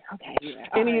 Okay. Yeah.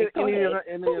 Any of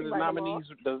the nominees?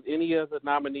 Does any of the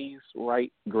nominees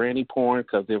write granny porn?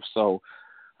 Because if so,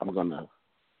 I'm gonna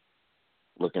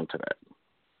look into that.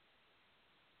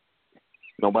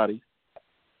 Nobody?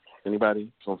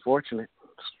 Anybody? It's unfortunate.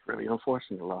 It's really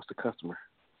unfortunate. I lost a customer.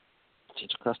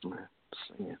 Teach a customer.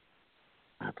 Just saying.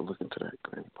 I have to look into that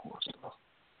granny porn stuff.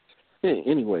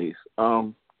 Anyways,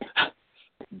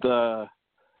 the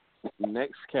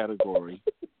next category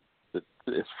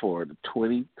is for the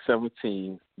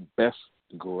 2017 Best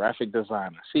Graphic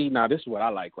Designer. See, now this is what I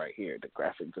like right here, the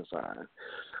graphic design.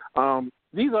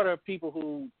 These are the people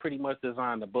who pretty much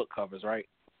design the book covers, right?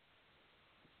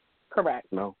 Correct.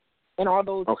 No. And all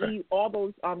those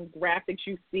graphics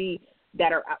you see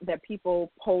that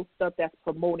people post up that's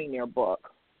promoting their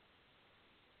book.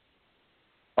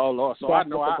 Oh Lord! So that's I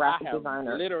know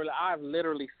I've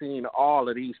literally seen all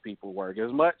of these people work.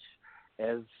 As much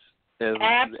as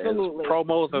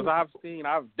promos as I've seen,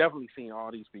 I've definitely seen all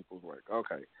these people's work.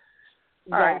 Okay.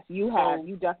 Yes, right. You have.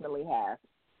 You definitely have.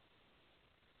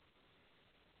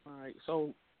 All right.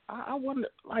 So I wonder,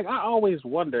 like, I always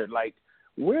wondered, like,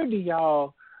 where do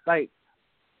y'all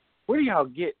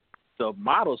get the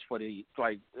models for these?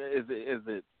 Like, is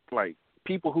it like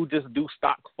people who just do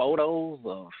stock photos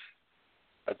of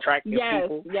attractive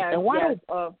people? Yes. And why yes.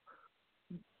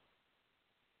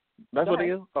 That's what it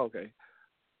is? Okay.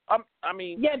 I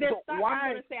mean, yeah, there's so stock,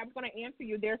 I'm going to answer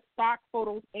you. There's stock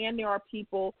photos, and there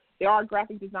are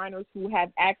graphic designers who have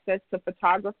access to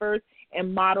photographers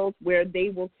and models where they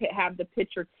will have the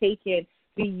picture taken,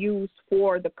 be used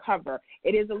for the cover.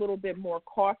 It is a little bit more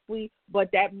costly,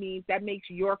 but that makes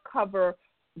your cover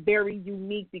very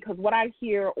unique, because what I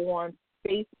hear on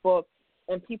Facebook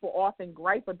and people often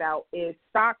gripe about is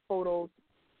stock photos,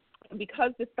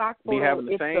 because the stock photo,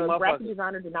 if the graphic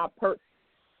designer did not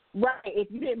if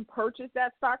you didn't purchase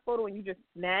that stock photo and you just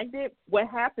snagged it, what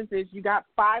happens is you got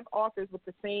 5 authors with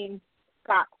the same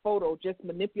stock photo, just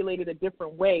manipulated a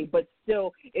different way, but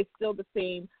it's still the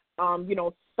same,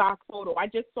 stock photo. I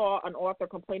just saw an author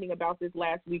complaining about this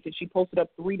last week, and she posted up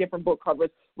 3 different book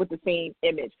covers with the same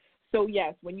image. So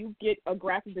yes, when you get a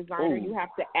graphic designer, you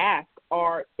have to ask,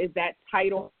 is that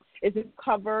title, is it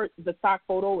cover, the stock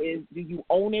photo, do you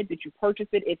own it? Did you purchase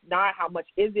it? If not, how much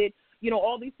is it?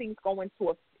 All these things go into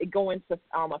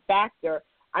a factor.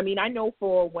 I mean, I know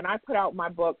for when I put out my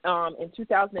book in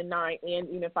 2009, and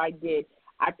even if I did,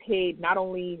 I paid not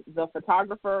only the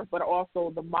photographer but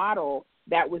also the model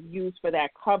that was used for that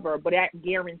cover. But that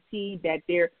guaranteed that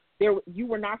you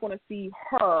were not going to see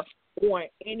her on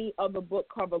any other book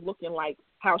cover looking like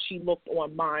how she looked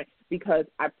on mine, because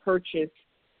I purchased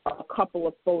a couple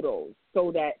of photos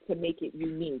to make it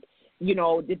unique.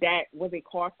 Was it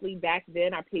costly back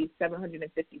then? I paid $750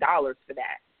 for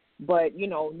that. But,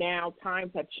 now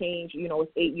times have changed.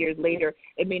 It's 8 years later.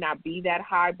 It may not be that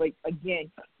high, but,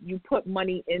 again, you put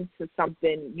money into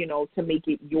something, to make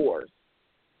it yours.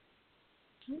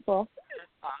 That's all.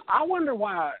 I wonder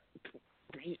why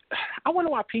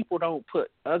people don't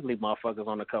put ugly motherfuckers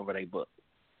on the cover of their book.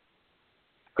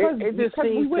 It just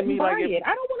seems to me like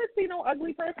I don't want to see no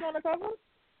ugly person on the cover.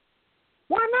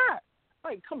 Why not?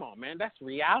 Like, come on, man. That's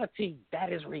reality.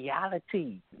 That is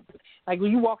reality. Like, when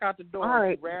you walk out the door, all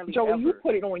right, you rarely Joey, ever... you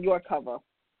put it on your cover.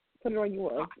 Put it on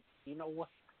yours. You know what?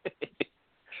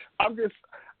 I'm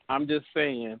just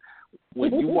saying,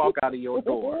 when you walk out of your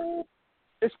door,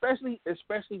 especially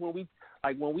when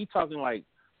we talking like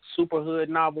super hood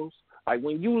novels, like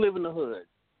when you live in the hood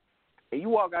and you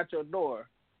walk out your door,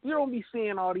 you don't be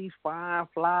seeing all these fine,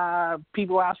 fly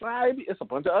people outside. It's a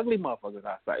bunch of ugly motherfuckers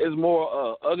outside. It's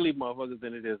more ugly motherfuckers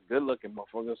than it is good-looking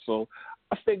motherfuckers. So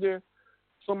I figure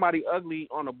somebody ugly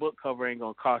on a book cover ain't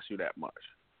gonna cost you that much.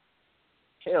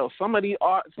 Hell, some of these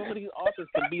authors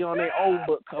can be on their own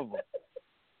book cover.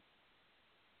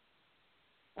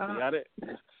 You got it?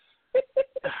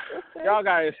 Y'all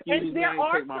gotta excuse me. I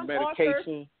ain't take my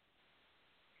medication.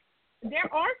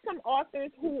 There are some authors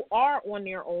who are on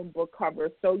their own book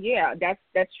covers, so yeah,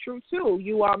 that's true too.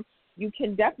 You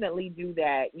can definitely do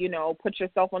that. Put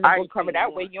yourself on the book cover.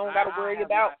 That way, you don't got to worry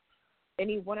about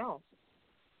anyone else.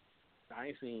 I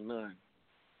ain't seen none.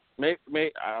 I ain't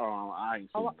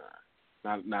seen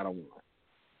none. Not a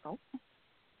one.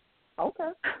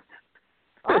 Okay.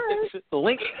 All right.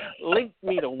 link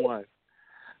me to one.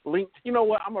 You know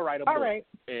what? I'm gonna write a book, right.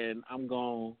 and I'm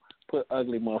gonna put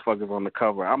ugly motherfuckers on the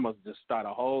cover. I'm gonna just start a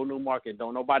whole new market.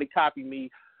 Don't nobody copy me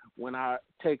when I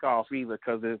take off either,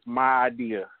 because it's my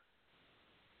idea.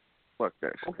 Fuck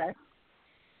that shit.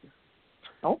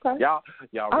 Okay. Y'all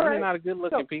All running right. out of good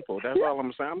looking people. That's all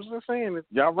I'm saying. I'm just saying that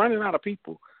y'all running out of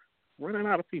people.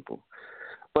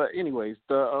 But anyways,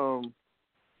 the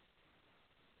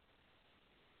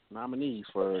nominees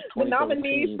for 2017 The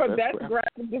nominees for Best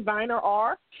Graphic Designer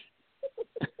are?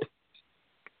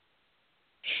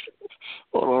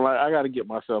 Hold on, I got to get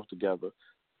myself together.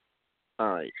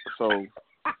 All right, so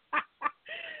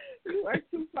You are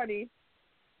too funny.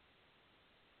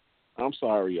 I'm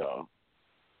sorry, y'all.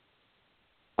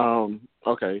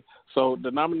 Okay, so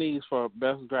the nominees for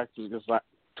Best Graphic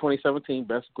 2017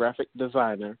 Best Graphic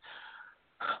Designer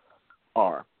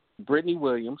are Brittany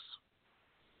Williams,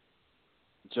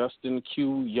 Justin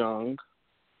Q. Young,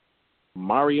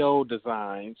 Mario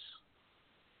Designs.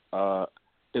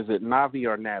 Is it Navi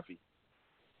or Navi?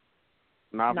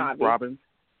 Navi.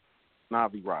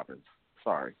 Navi Robbins.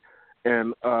 Sorry,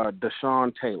 and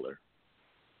Deshaun Taylor.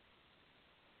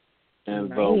 And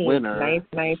nice, the winner.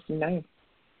 Nice.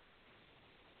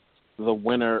 The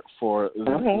winner for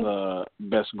the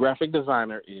Best Graphic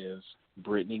Designer is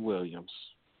Brittany Williams.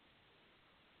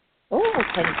 Oh,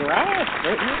 congrats,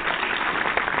 Brittany.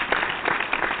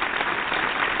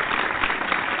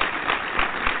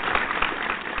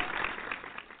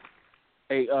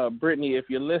 Hey, Brittany, if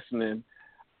you're listening,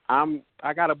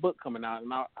 I got a book coming out,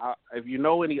 and if you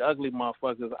know any ugly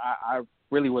motherfuckers, I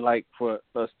really would like for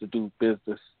us to do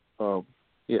business.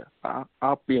 Yeah,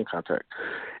 I'll be in contact.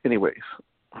 Anyways,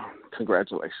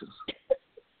 congratulations.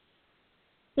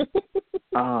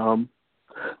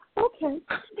 Okay.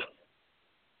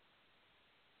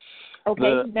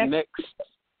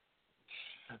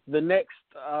 The next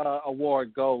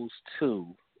award goes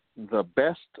to the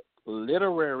Best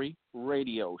Literary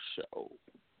Radio Show.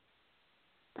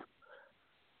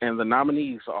 And the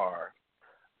nominees are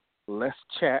Let's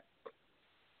Chat,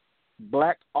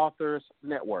 Black Authors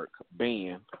Network,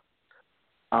 BAN,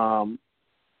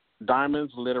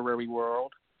 Diamonds Literary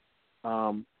World,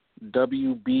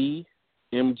 WBMG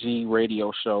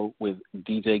Radio Show with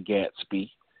DJ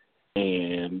Gatsby,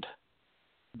 and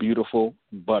Beautiful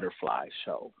Butterfly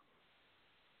Show.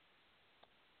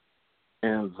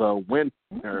 And the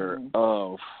winner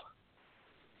of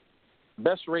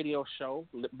Best Radio Show,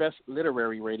 Best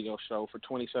Literary Radio Show for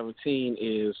 2017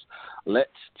 is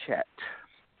Let's Chat.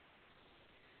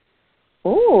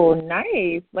 Oh,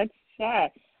 nice. Let's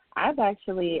chat. I've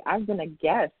been a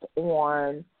guest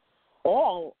on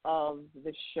all of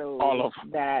the shows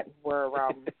that were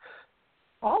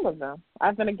all of them.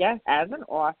 I've been a guest as an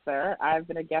author. I've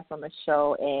been a guest on the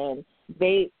show, and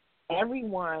they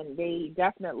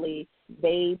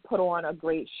put on a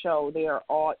great show. They are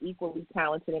all equally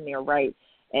talented in their right,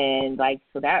 and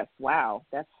so that's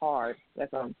hard.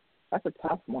 That's a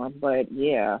tough one, but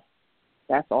yeah,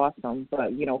 that's awesome.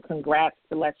 But congrats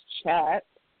to Let's Chat.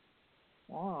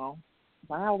 Wow.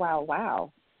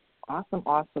 Awesome.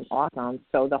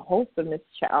 So the host of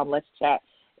Let's Chat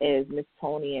is Miss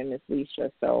Tony and Miss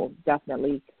Leisha. So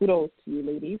definitely kudos to you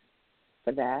ladies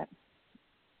for that.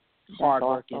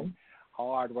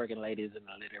 Hard-working ladies in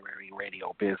the literary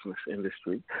radio business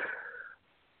industry.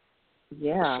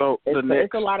 Yeah, so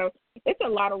it's a lot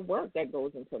of work that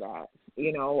goes into that.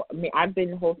 I've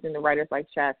been hosting the Writers Life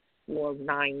Chat for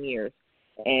 9 years,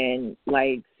 and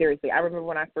seriously, I remember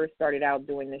when I first started out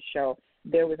doing this show,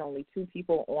 there was only 2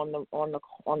 people on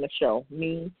the show,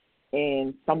 me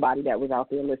and somebody that was out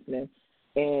there listening.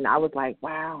 And I was like,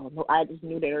 wow, I just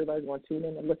knew that everybody was going to tune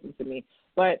in and listen to me.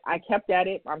 But I kept at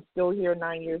it. I'm still here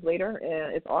 9 years later,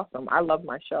 and it's awesome. I love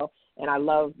my show, and I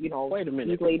love, Wait a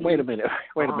minute. these ladies. Wait a minute.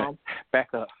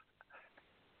 Back up.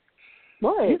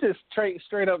 What? You just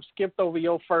straight up skipped over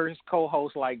your first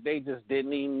co-host like they just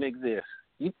didn't even exist.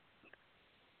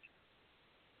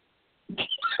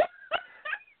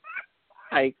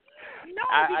 I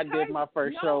did my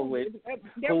first show with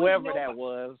whoever that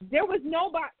was. There was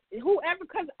nobody,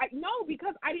 because I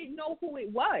didn't know who it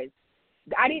was.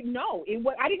 I didn't know.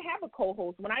 I didn't have a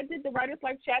co-host. When I did the Writers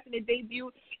Life Chat and it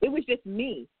debuted, it was just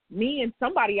me and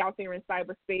somebody out there in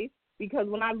cyberspace. Because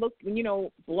when I looked,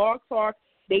 Blog Talk,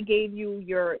 they gave you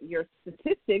your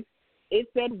statistics. It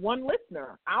said 1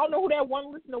 listener. I don't know who that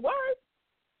 1 listener was,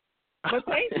 but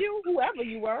thank you, whoever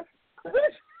you were.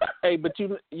 Hey, but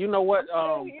you know what?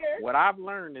 What I've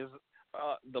learned is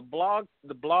the blog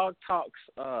talks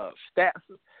stats.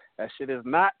 That shit is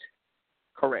not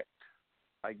correct.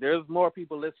 There's more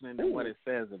people listening than what it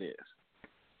says it is.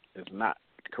 It's not.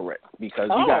 correct, because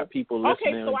you got people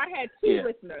listening. Okay, so I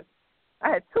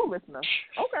had two listeners.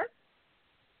 Okay.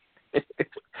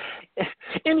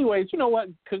 Anyways, you know what?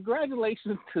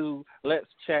 Congratulations to Let's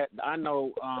Chat. I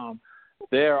know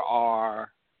there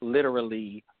are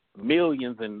literally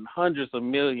millions and hundreds of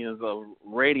millions of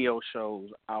radio shows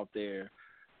out there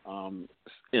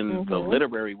in the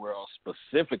literary world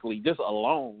specifically, just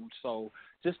alone. So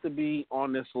just to be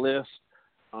on this list,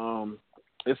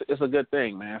 it's a good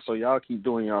thing, man. So y'all keep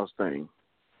doing y'all's thing.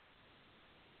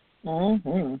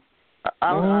 Mm-hmm.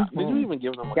 Did you even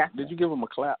give them? Did you give them a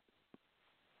clap?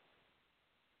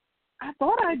 I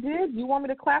thought I did. You want me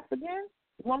to clap again?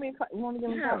 You want me to give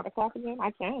them a clap again?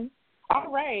 I can.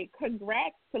 All right.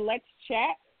 Congrats to Let's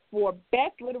Chat for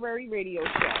Best Literary Radio Show.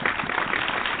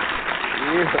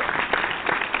 Yeah.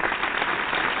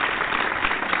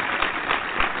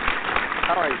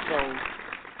 All right.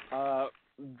 So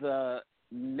the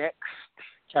next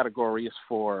category is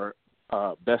for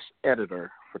Best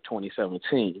Editor for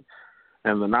 2017,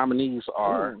 and the nominees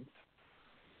are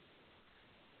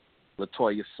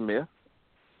Latoya Smith,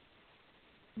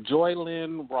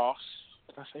 Joylyn Ross.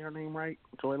 Did I say her name right?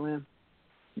 Joylyn?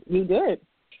 You did.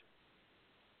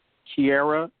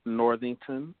 Kiera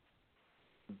Northington,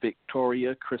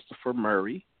 Victoria Christopher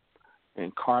Murray,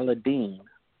 and Carla Dean.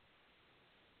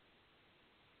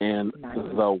 And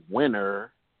the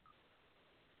winner.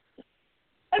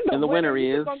 And the winner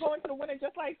is. You gonna go into the winner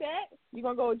just like that? You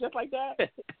gonna go just like that?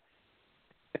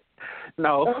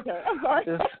 No. Okay, I'm sorry.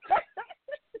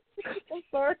 I'm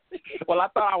sorry. Well, I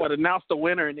thought I would announce the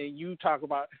winner and then you talk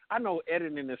about. I know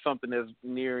editing is something that's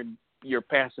near you're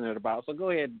passionate about. So go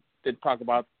ahead and talk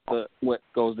about what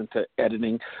goes into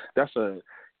editing. That's a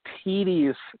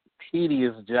tedious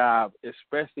job,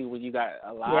 especially when you got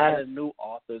a lot of new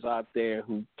authors out there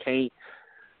who can't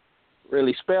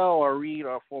really spell or read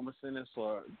or form a sentence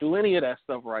or do any of that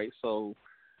stuff right. So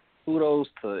kudos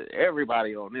to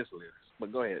everybody on this list.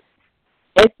 But go ahead.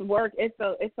 It's work. It's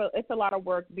a lot of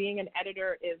work. Being an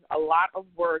editor is a lot of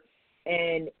work,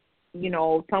 and you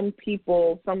know,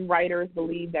 some writers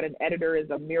believe that an editor is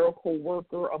a miracle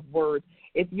worker of words.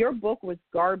 If your book was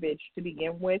garbage to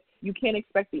begin with, you can't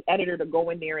expect the editor to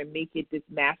go in there and make it this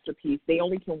masterpiece. They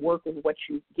only can work with what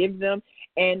you give them.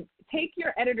 And take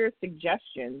your editor's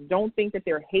suggestions. Don't think that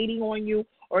they're hating on you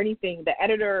or anything. The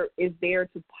editor is there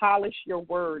to polish your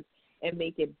words and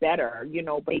make it better, you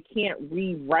know, but they can't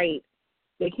rewrite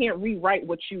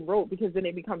what you wrote, because then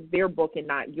it becomes their book and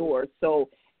not yours. So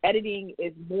editing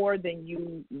is more than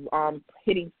you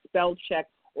hitting spell check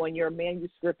on your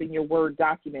manuscript in your Word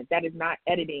document. That is not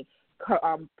editing.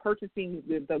 Purchasing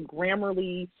the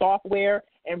Grammarly software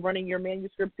and running your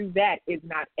manuscript through that is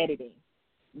not editing.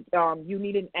 You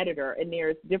need an editor, and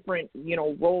there's different, you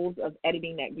know, roles of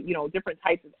editing that, you know, different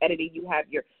types of editing. You have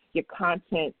your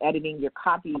content editing, your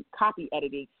copy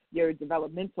editing, your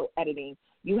developmental editing.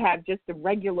 You have just the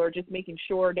regular, just making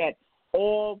sure that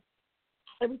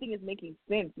everything is making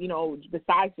sense, you know,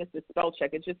 besides just the spell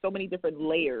check. It's just so many different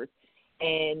layers,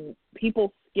 and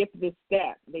people skip this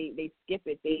step. They skip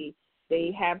it.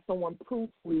 They have someone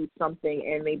proofread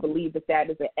something, and they believe that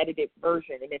is an edited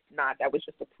version, and it's not. That was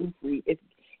just a proofread.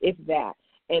 It's that.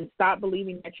 And stop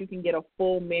believing that you can get a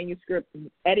full manuscript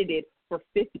edited for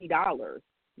 $50.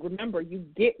 Remember, you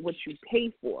get what you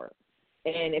pay for.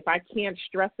 And if I can't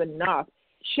stress enough,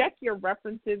 check your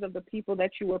references of the people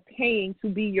that you are paying to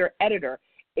be your editor.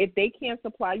 If they can't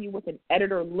supply you with an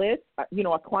editor list, you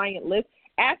know, a client list,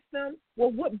 ask them,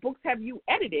 well, what books have you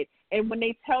edited? And when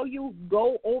they tell you,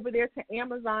 go over there to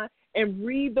Amazon and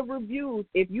read the reviews.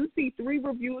 If you see 3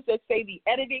 reviews that say the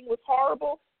editing was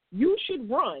horrible, you should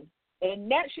run. And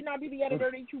that should not be the editor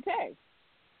that you pay.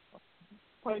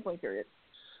 Point period.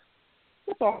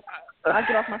 That's all. I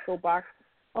get off my soapbox.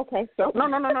 Okay, so. No.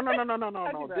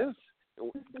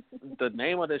 The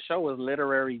name of the show is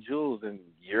Literary Jewels, and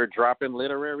you're dropping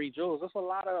literary jewels. There's a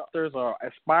lot of authors or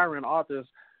aspiring authors,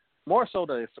 more so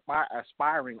the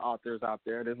aspiring authors out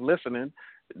there that's listening,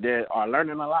 that are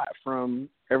learning a lot from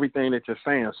everything that you're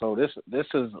saying. So this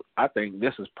is, I think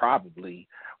this is probably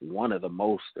one of the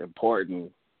most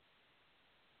important,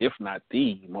 if not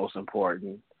the most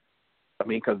important. I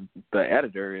mean, because the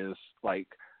editor is like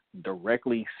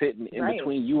directly sitting in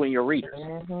between you and your readers.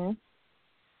 Mm-hmm.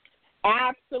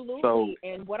 Absolutely. So,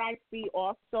 and what I see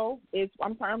also is,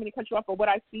 I'm sorry, I'm going to cut you off, but what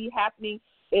I see happening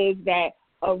is that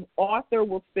an author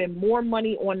will spend more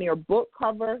money on their book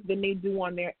cover than they do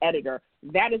on their editor.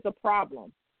 That is a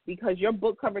problem, because your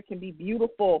book cover can be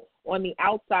beautiful on the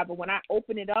outside, but when I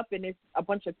open it up and it's a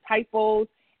bunch of typos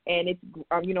and it's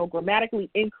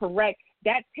grammatically incorrect,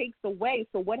 that takes away.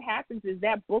 So what happens is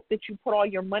that book that you put all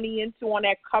your money into on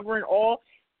that cover and all,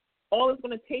 all it's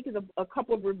going to take is a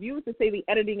couple of reviews to say the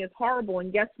editing is horrible,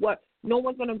 and guess what? No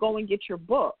one's going to go and get your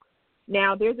book.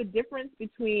 Now, there's a difference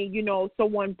between,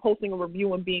 someone posting a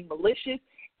review and being malicious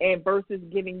and versus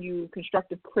giving you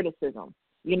constructive criticism.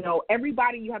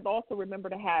 Everybody, you have to also remember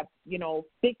to have,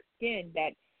 thick skin,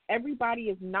 that everybody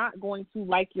is not going to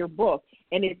like your book,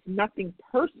 and it's nothing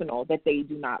personal that they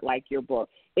do not like your book.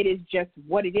 It is just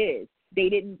what it is. They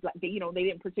didn't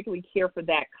particularly care for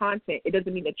that content. It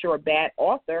doesn't mean that you're a bad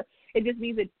author. It just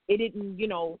means that it didn't,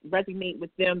 resonate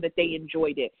with them, that they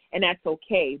enjoyed it, and that's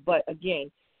okay. But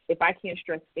again, if I can't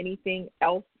stress anything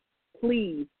else,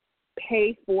 please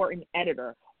pay for an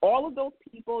editor. All of those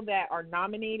people that are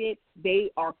nominated,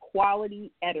 they are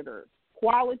quality editors,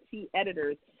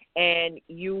 and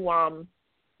you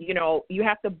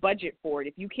have to budget for it.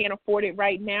 If you can't afford it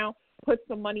right now, put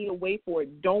some money away for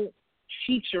it. Don't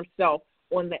cheat yourself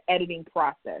on the editing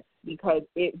process, because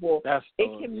it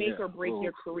can make or break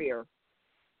your career.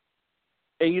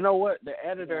 And you know what? The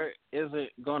editor isn't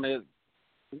going to,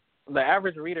 the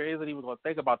average reader isn't even going to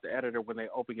think about the editor when they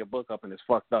open your book up and it's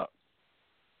fucked up.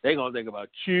 They're going to think about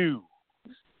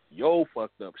your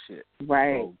fucked up shit.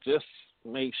 Right. So just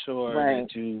make sure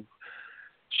that you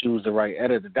choose the right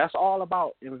editor. That's all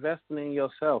about investing in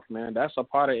yourself, man. That's a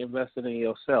part of investing in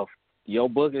yourself. Your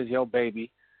book is your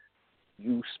baby.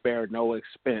 You spare no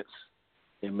expense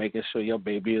in making sure your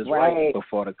baby is right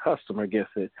before the customer gets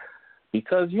it.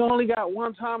 Because you only got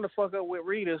one time to fuck up with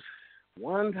readers.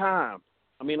 One time.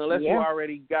 I mean, unless you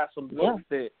already got some books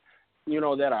that,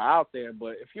 that are out there.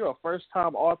 But if you're a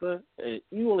first-time author,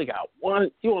 you only got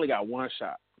one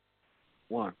shot.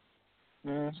 One.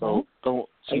 Mm-hmm. So don't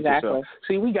cheat yourself.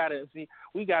 See, we got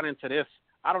into this.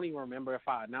 I don't even remember if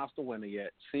I announced the winner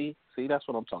yet. See, that's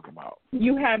what I'm talking about.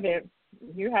 You haven't.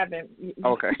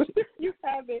 Okay. You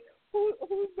haven't.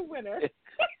 Who's the winner?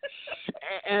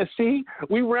 and see,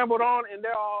 we rambled on, and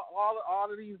there are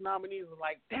all of these nominees are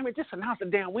like, damn it, just announce the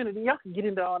damn winner, then y'all can get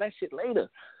into all that shit later.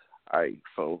 All right,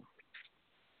 so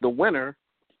the winner,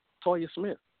 Toya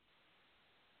Smith.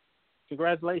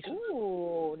 Congratulations.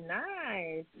 Ooh,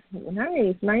 nice.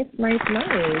 Okay.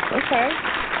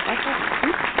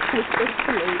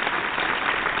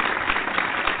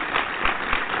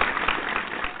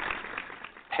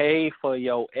 Pay for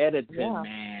your editing,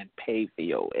 man. Pay for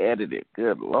your editing.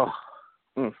 Good Lord.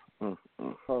 For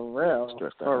real.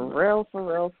 For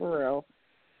real.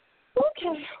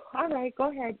 Okay. All right,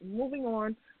 go ahead. Moving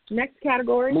on. Next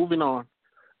category. Moving on.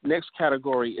 Next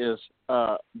category is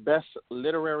Best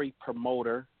Literary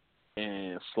Promoter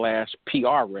and /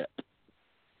 PR Rep.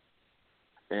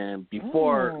 And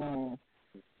before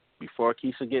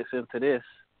Keisha gets into this,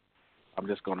 I'm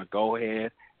just going to go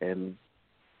ahead and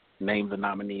name the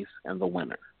nominees and the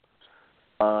winner.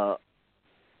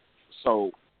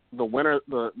 So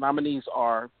the nominees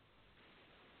are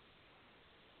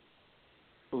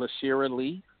Lashira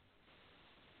Lee,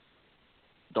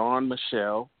 Dawn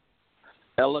Michelle,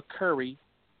 Ella Curry,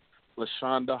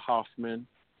 LaShonda Hoffman,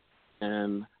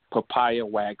 and Papaya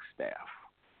Wagstaff.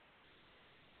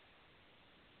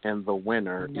 And the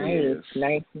winner is...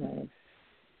 Nice.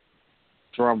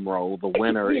 Drum roll. The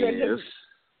winner is...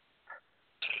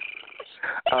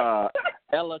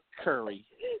 Ella Curry.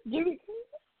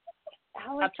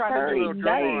 Ella I tried Curry. to do a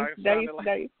drum roll. Nice.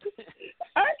 Okay.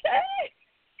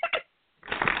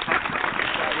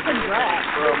 Congrats.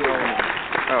 Drum roll.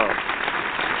 Oh.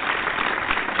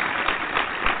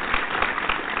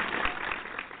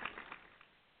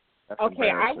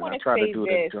 Okay, I want to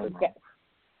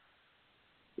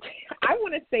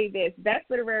say this. Best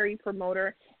Literary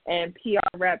Promoter and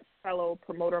PR Rep, fellow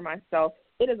promoter myself.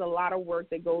 It is a lot of work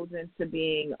that goes into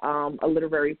being a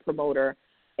literary promoter,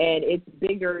 and it's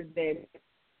bigger than.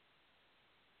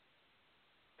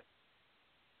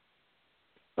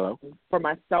 Hello? For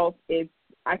myself,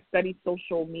 I study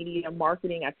social media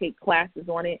marketing. I take classes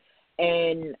on it,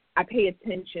 and I pay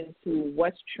attention to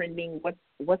what's trending,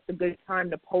 what's a good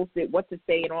time to post it, what to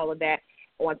say, and all of that.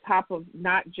 On top of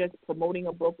not just promoting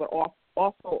a book, but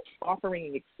also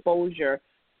offering exposure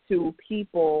to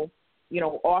people,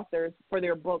 authors, for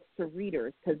their books to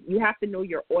readers, because you have to know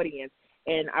your audience.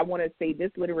 And I want to say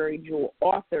this, Literary Jewel,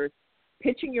 authors,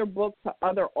 pitching your book to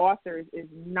other authors is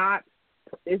not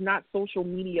social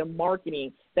media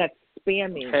marketing. That's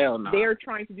spamming. Hell no. They're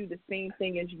trying to do the same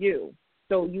thing as you.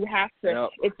 So you have to, Yep.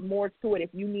 It's more to it.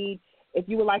 If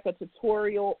you would like a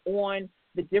tutorial on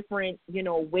the different,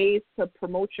 ways to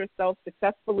promote yourself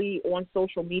successfully on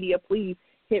social media, please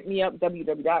hit me up,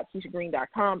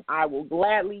 www.KeishaGreen.com. I will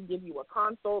gladly give you a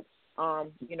consult.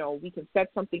 We can set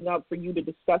something up for you to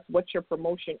discuss what your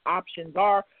promotion options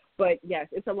are But yes,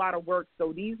 it's a lot of work.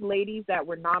 So these ladies that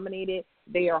were nominated,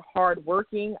 they are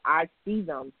hardworking. I see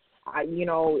them.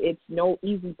 It's no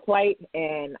easy plight,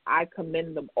 and I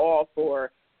commend them all for,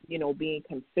 being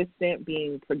consistent,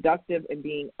 being productive, and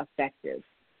being effective.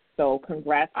 So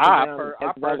congrats to them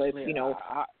as well as,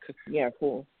 yeah,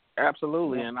 cool.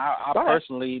 Absolutely, and I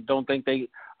personally don't think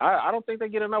I don't think they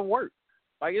get enough work.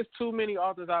 Like, it's too many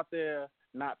authors out there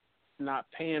not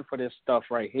paying for this stuff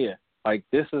right here. Like,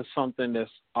 this is something that's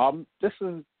this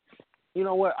is, you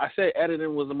know what, I said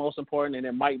editing was the most important, and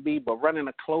it might be, but running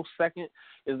a close second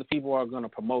is the people who are going to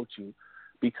promote you,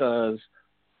 because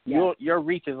your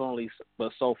reach is only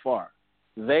but so far.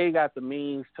 They got the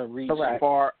means to reach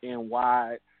far and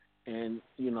wide, and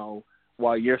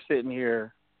while you're sitting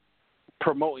here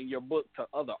promoting your book to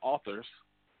other authors,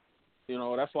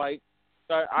 that's like,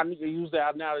 I need to use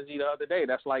that analogy the other day.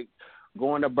 That's like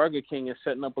going to Burger King and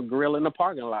setting up a grill in the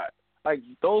parking lot. Like,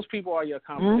 those people are your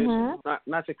competition,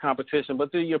 not your competition,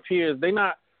 but they're your peers. They're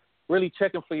not really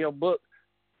checking for your book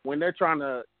when they're trying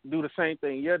to do the same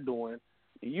thing you're doing.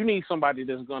 You need somebody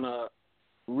that's going to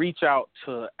reach out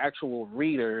to actual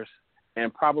readers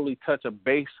and probably touch a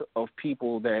base of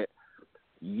people that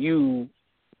you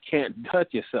can't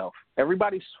touch yourself.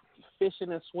 Everybody's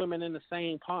fishing and swimming in the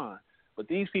same pond, but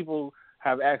these people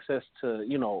have access to,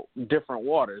 different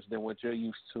waters than what you're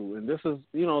used to. And this is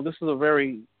a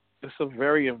very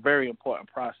important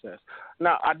process.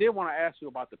 Now, I did want to ask you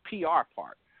about the PR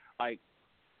part. Like,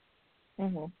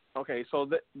 okay, so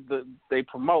they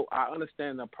promote. I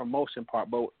understand the promotion part,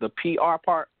 but the PR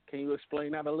part, can you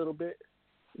explain that a little bit?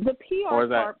 The PR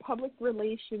part, public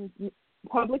relations,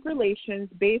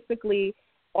 basically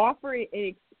offering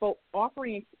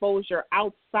exposure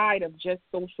outside of just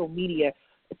social media.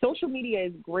 Social media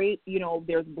is great.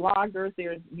 There's bloggers,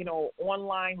 there's,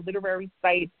 online literary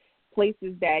sites,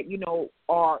 places that,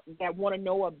 that want to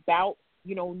know about,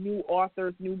 new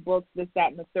authors, new books, this, that,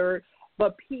 and the third.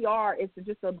 But PR is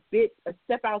just a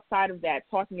step outside of that,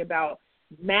 talking about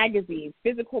magazines,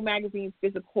 physical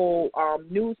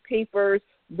newspapers,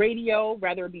 radio,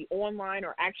 whether it be online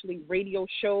or actually radio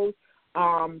shows,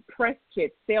 press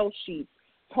kits, sales sheets,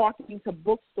 talking to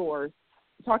bookstores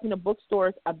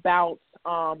about,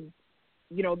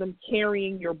 them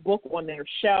carrying your book on their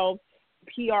shelves.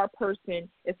 PR person,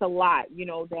 it's a lot,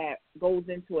 that goes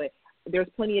into it. There's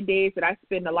plenty of days that I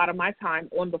spend a lot of my time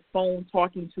on the phone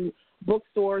talking to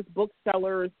bookstores,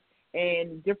 booksellers,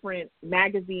 and different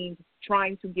magazines,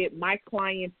 trying to get my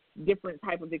clients different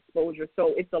type of exposure.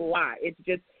 So it's a lot. It's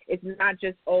not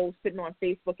just, sitting on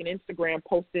Facebook and Instagram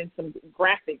posting some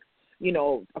graphics,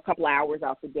 a couple of hours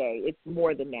out the day. It's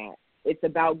more than that. It's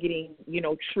about getting,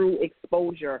 true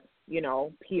exposure,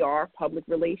 PR, public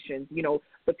relations,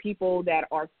 the people that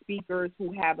are speakers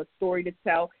who have a story to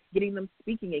tell, getting them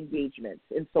speaking engagements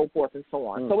and so forth and so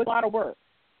on. So it's a lot of work.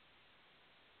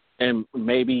 And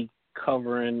maybe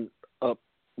covering up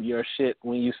your shit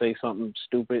when you say something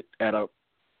stupid at a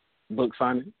book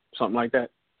signing, something like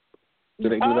that. Do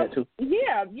they do that too?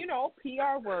 Yeah,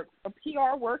 PR work.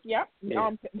 Yep.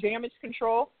 Yeah. Damage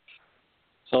control.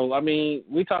 So,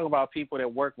 we talk about people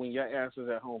that work when your ass is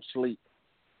at home sleep.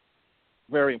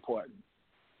 Very important.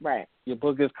 Right. Your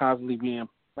book is constantly being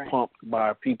pumped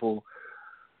by people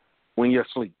when you're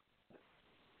asleep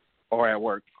or at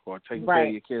work or taking care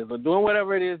of your kids or doing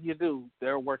whatever it is you do.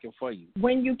 They're working for you.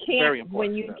 When you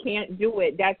can't do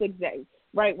it, that's exactly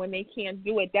right. When they can't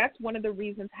do it, that's one of the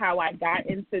reasons how I got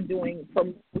into doing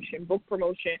book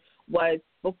promotion, was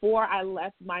before I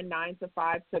left my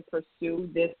 9-to-5 to pursue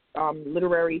this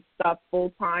literary stuff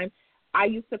full time. I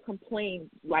used to complain,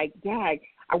 like, Dad,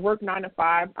 I work 9 to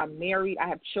 5, I'm married, I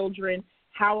have children.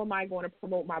 How am I going to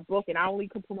promote my book? And I only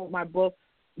could promote my book,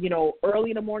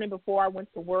 early in the morning before I went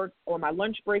to work, or my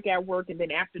lunch break at work, and then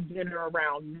after dinner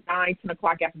around 9, 10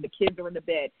 o'clock after the kids are in the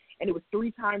bed. And it was 3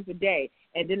 times a day.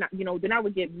 And then, then I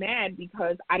would get mad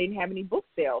because I didn't have any book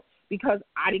sales, because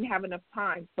I didn't have enough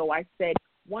time. So I said,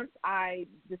 once I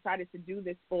decided to do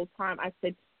this full time, I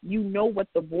said, what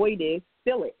the void is,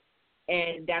 fill it.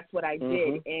 And that's what I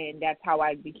did, and that's how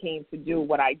I became to do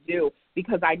what I do,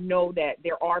 because I know that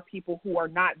there are people who are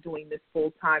not doing this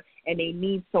full time, and they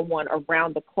need someone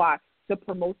around the clock to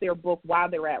promote their book while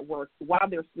they're at work, while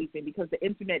they're sleeping, because the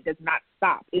internet does not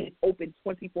stop. It's open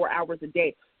 24 hours a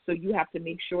day. So you have to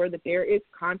make sure that there is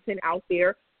content out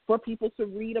there for people to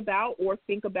read about or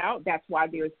think about. That's why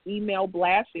there's email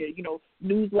blasts,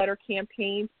 newsletter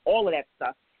campaigns, all of that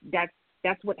stuff.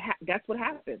 That's what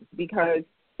happens, because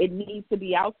it needs to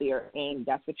be out there, and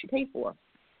that's what you pay for.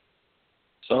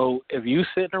 So if you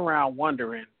sitting around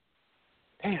wondering,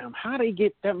 damn, how they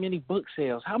get that many book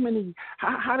sales? How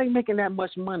they making that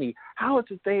much money? How is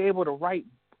it they able to write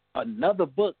another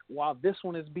book while this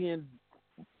one is being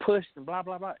pushed and blah,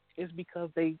 blah, blah? It's because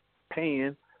they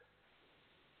paying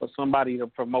for somebody to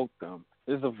promote them.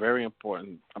 This is a very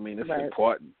important. I mean, it's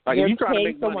important. Like if you trying to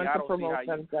make money,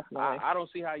 I don't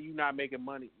see how you not making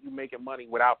money. You making money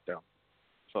without them.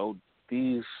 So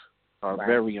these are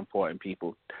very important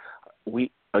people.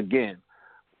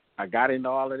 I got into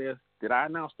all of this. Did I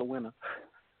announce the winner?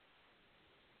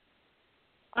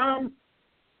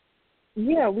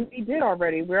 Yeah, we did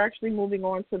already. We're actually moving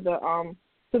on to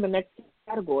the next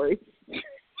category.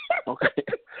 Okay.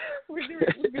 We're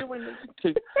doing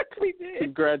this. We did.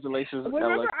 Congratulations,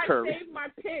 remember, Ella Curry. I saved my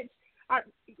pitch. I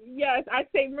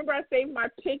saved my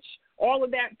pitch, all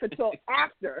of that until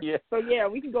after. Yeah. So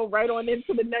we can go right on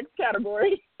into the next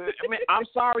category. I mean, I'm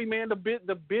sorry, man. The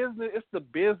business, it's the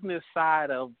business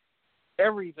side of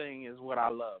everything is what I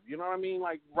love. You know what I mean?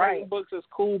 Like writing books is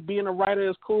cool, being a writer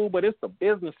is cool, but it's the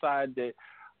business side that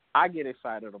I get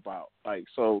excited about. Like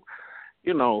so.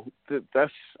 You know,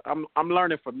 that's I'm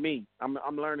learning for me. I'm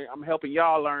learning. I'm helping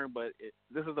y'all learn, but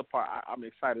this is the part I'm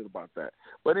excited about that.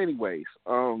 But anyways,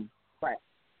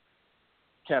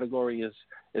 category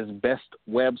is best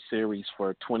web series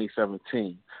for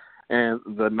 2017, and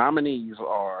the nominees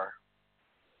are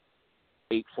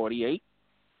 848,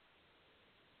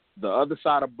 The Other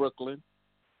Side of Brooklyn,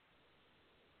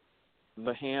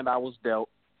 The Hand I Was Dealt,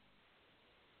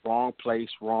 Wrong Place,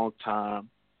 Wrong Time,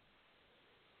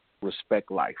 Respect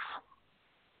Life.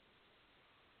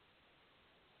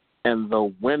 And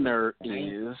the winner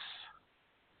is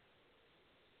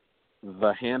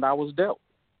The Hand I Was Dealt.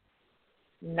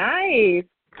 Nice.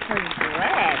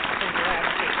 Congrats.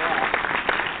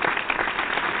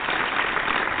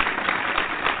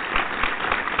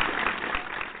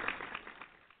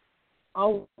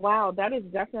 Oh, wow. That is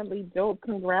definitely dope.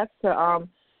 Congrats to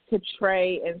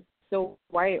Trey and Still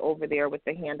White over there with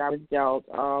The Hand I Was Dealt.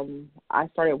 I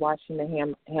started watching The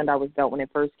Hand I Was Dealt when it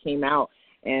first came out,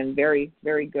 and very,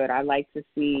 very good. I like to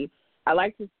see,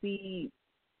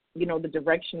 you know, the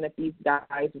direction that these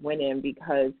guys went in,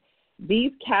 because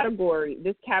this category,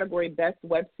 best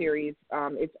web series,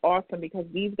 it's awesome because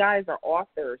these guys are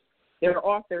authors. They're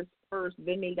authors first,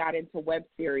 then they got into web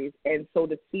series, and so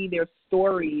to see their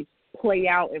stories play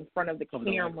out in front of the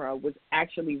camera was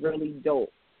actually really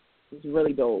dope. It was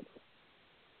really dope.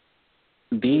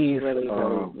 These really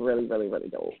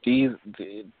dope.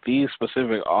 These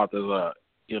specific authors,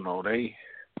 you know,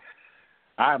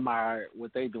 I admire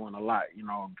what they doing a lot. You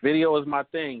know, video is my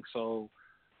thing, so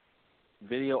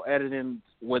video editing,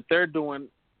 what they're doing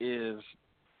is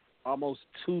almost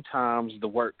 2 times the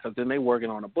work, because then they working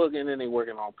on a book, and then they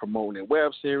working on promoting a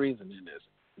web series, and then there's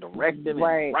directing and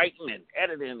writing and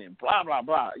editing and blah blah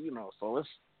blah. You know, so it's,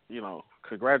 you know,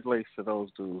 congratulations to those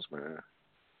dudes, man,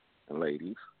 and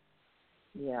ladies.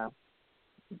 Yeah,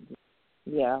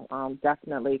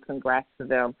 definitely congrats to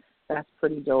them. That's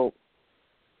pretty dope.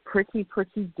 Pretty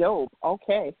dope.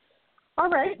 Okay. All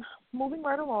right, moving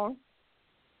right along.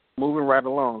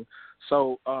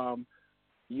 So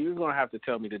you're going to have to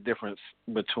tell me the difference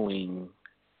between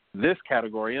this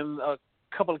category and a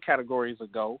couple of categories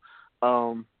ago.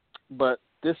 But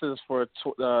this is for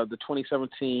the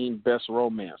 2017 Best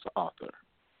Romance Author.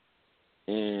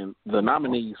 And the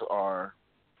nominees are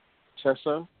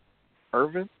Tessa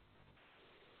Irvin,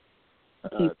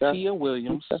 Tia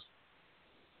Williams,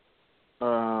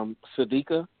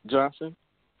 Sadika Johnson,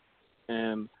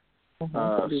 and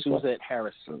Suzette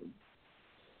Harrison.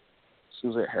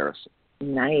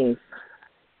 Nice.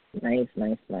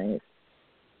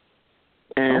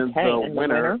 And the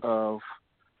winner of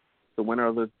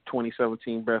the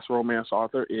 2017 Best Romance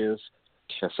Author is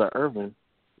Tessa Irvin.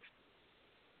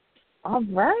 All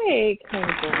right,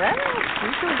 congrats.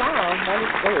 Super long. That is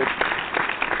good.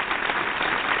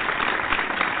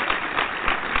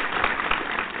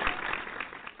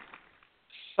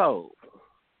 So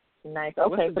nice.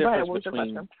 Okay, so go ahead. What's your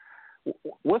question?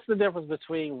 What's the difference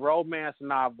between romance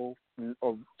novel and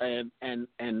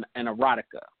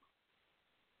erotica?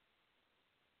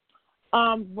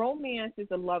 Romance is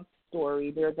a love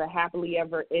story. There's a happily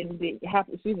ever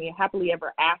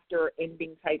after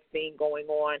ending type thing going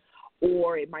on,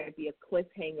 or it might be a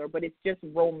cliffhanger, but it's just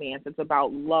romance. It's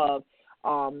about love.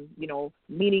 You know,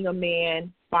 meeting a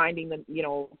man, finding the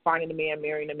man,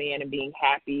 marrying a man, and being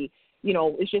happy. You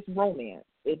know, it's just romance.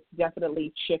 It's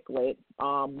definitely chick lit,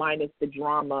 minus the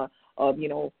drama of, you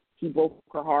know, he broke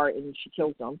her heart and she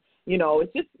killed him. You know,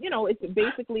 it's just, you know, it's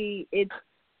basically, they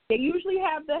usually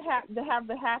have the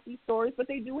happy stories, but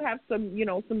they do have some, you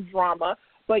know, some drama.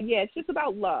 But yeah, it's just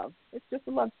about love. It's just a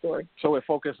love story. So it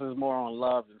focuses more on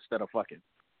love instead of fucking.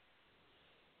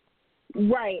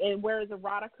 Right, and whereas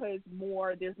erotica is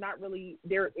more, there's not really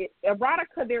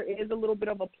erotica. There is a little bit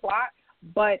of a plot,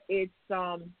 but it's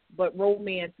but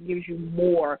romance gives you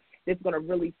more. That's going to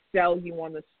really sell you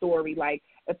on the story. Like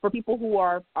for people who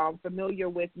are familiar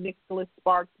with Nicholas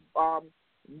Sparks'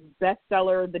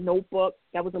 bestseller, The Notebook,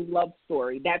 that was a love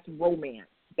story. That's romance.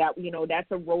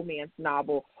 That's a romance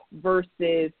novel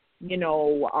versus 50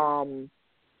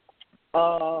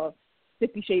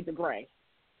 Shades of Grey.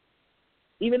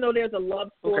 Even though there's a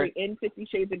love story in 50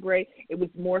 Shades of Grey, it was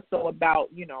more so about,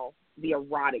 the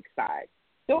erotic side.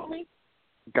 Feel me?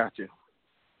 Got you.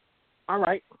 All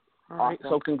right. Awesome.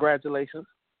 So congratulations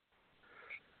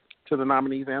to the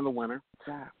nominees and the winner.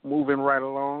 Yeah. Moving right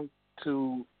along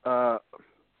to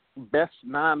best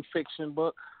nonfiction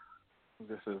book.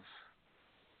 This is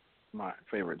my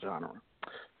favorite genre.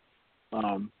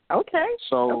 Okay.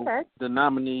 So the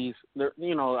nominees,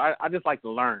 I just like to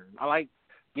learn. I like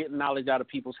getting knowledge out of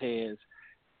people's heads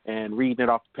and reading it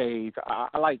off the page.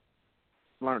 I like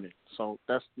learning. So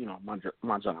that's,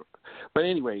 my genre. But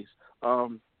anyways,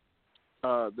 the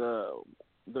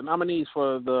nominees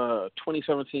for the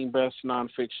 2017 Best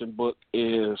Nonfiction Book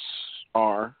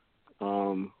are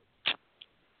We're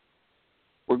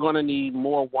Going to Need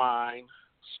More Wine,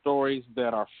 Stories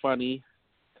That Are Funny,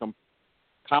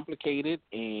 Complicated,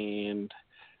 and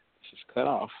this is cut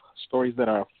off. Stories that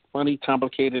are funny,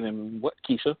 complicated, and what,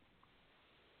 Keisha?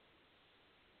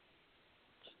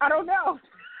 I don't know.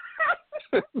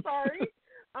 Sorry.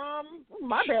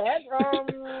 My bad.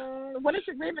 What is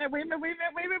it? Wait a minute. We're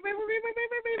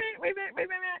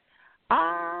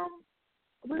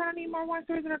gonna need more wine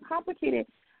stories that are complicated.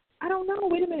 I don't know.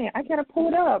 Wait a minute. I gotta pull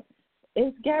it up.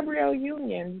 It's Gabrielle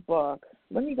Union's book.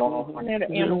 Let me go on there to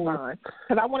Amazon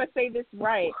because I want to say this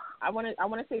right. I want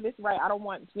to say this right. I don't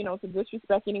want to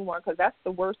disrespect anyone because that's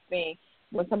the worst thing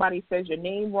when somebody says your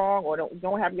name wrong or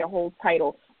don't have your whole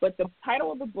title. But the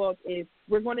title of the book is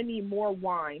We're Going to Need More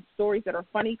Wine, Stories That Are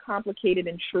Funny, Complicated,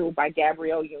 and True by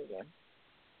Gabrielle Union.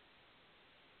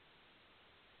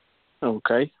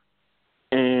 Okay.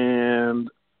 And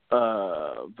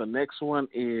the next one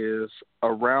is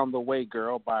Around the Way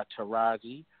Girl by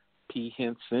Taraji P.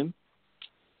 Henson.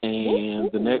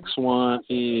 And the next one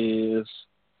is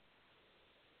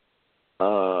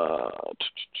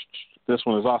this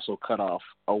one is also cut off.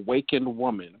 Awakened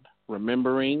Woman,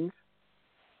 Remembering.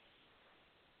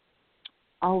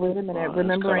 Oh, wait a minute.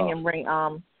 Remembering and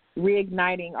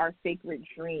Reigniting Our Sacred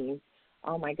Dreams.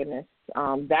 Oh my goodness.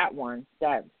 That one.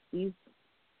 These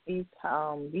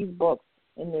books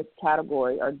in this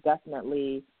category are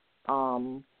definitely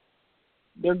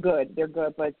they're good. They're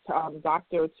good. But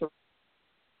Dr.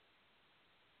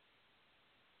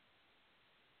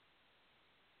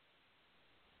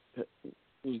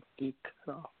 You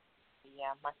cut off.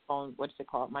 Yeah, my phone. What's it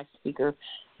called? My speaker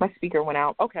went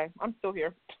out. Okay, I'm still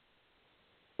here.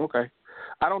 Okay,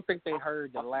 I don't think they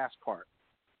heard the last part.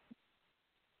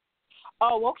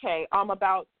 Oh, okay.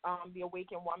 About the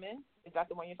Awakened Woman. Is that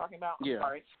the one you're talking about? Yeah. I'm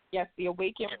sorry. Yes, the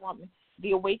Awakened Woman.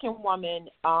 The Awakened Woman.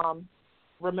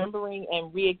 Remembering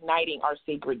and Reigniting Our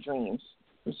Sacred Dreams.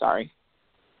 I'm sorry.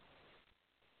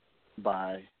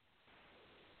 By.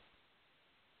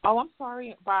 Oh, I'm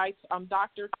sorry. By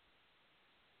Dr.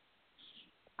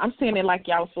 I'm saying it like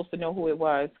y'all was supposed to know who it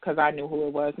was because I knew who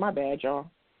it was. My bad, y'all.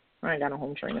 I ain't got no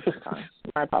home trainer sometimes.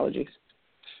 My apologies.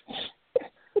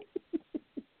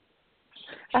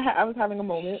 I was having a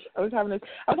moment. I was having a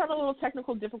little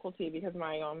technical difficulty because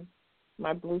my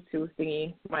Bluetooth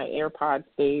thingy, my AirPods,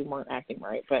 they weren't acting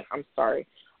right. But I'm sorry.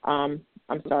 I'm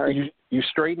sorry. You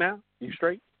straight now? You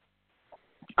straight?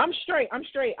 I'm straight.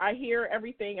 I hear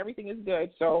everything. Everything is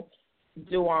good. So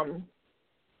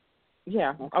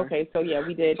yeah. Okay. So yeah,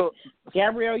 we did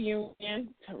Gabrielle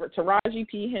Union, Taraji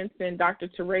P. Henson, Dr.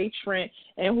 Teray Trent,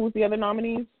 and who's the other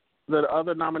nominees? The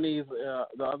other nominees,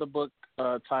 the other book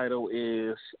title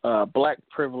is Black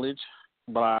Privilege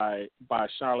by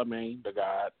Charlemagne the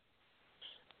God,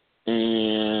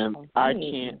 and I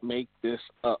Can't Make This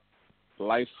Up: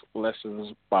 Life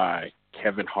Lessons by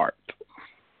Kevin Hart.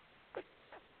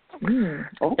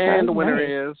 Okay, and the winner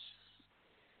is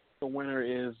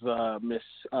Miss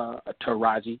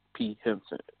Taraji P.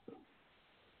 Henson.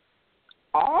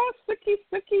 Oh, Sookie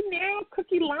now,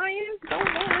 Cookie Lions,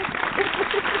 don't know.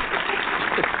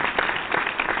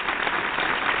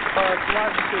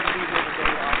 Taraji couldn't be here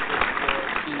today.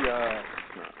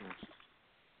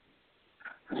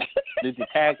 Did you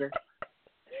tag her?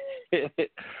 Yes,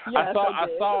 I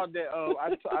saw that.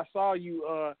 I saw you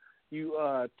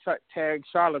tagged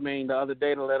Charlemagne the other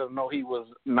day to let him know he was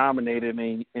nominated,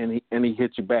 and he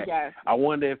hit you back. Yes. I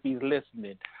wonder if he's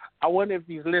listening.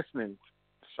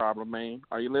 Charlemagne,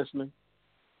 are you listening?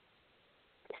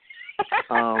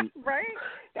 Right?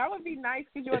 That would be nice.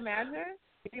 Could you imagine?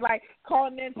 Be like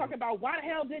calling in talking about why the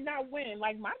hell did not win?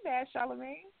 Like, my bad,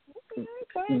 Charlemagne.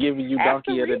 Okay, giving you ask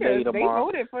donkey the of the readers. day tomorrow.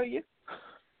 They voted for you.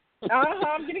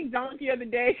 I'm getting donkey of the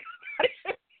day.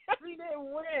 We didn't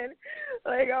win.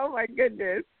 Like, oh my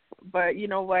goodness. But you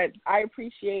know what? I just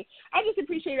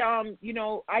appreciate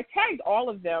I tagged all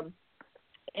of them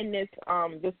in this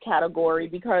category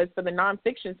because for the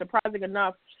nonfiction, surprising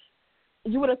enough,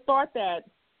 you would have thought that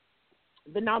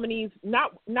the nominees,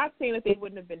 not saying that they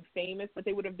wouldn't have been famous, but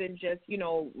they would have been just,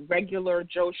 regular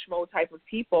Joe Schmo type of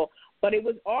people. But it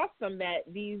was awesome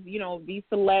that these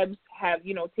celebs have,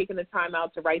 taken the time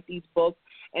out to write these books,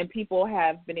 and people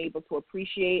have been able to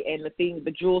appreciate, and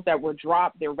the jewels that were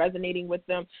dropped, they're resonating with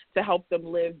them to help them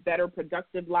live better,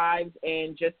 productive lives,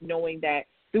 and just knowing that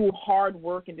through hard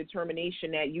work and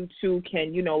determination that you too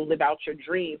can, live out your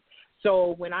dreams.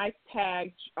 So when I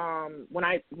tagged, when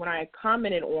I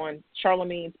commented on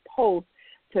Charlemagne's post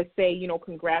to say,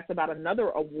 congrats about another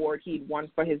award he'd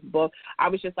won for his book, I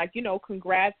was just like,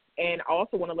 congrats, and I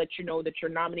also want to let you know that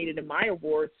you're nominated in my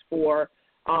awards for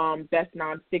best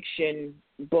nonfiction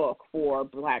book for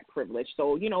Black Privilege.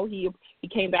 So he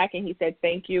came back and he said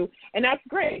thank you, and that's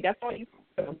great. That's all you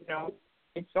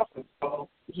it's awesome. So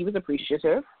he was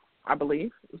appreciative, I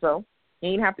believe. So he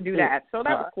didn't have to do that. So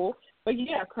that was cool. But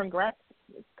yeah, congrats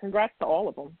to all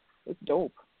of them. It's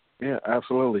dope. Yeah,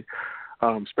 absolutely.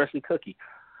 Especially Cookie.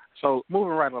 So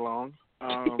moving right along,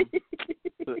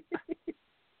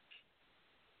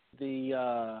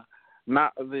 the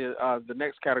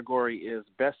next category is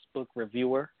Best Book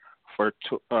Reviewer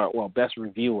Best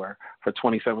Reviewer for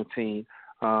 2017.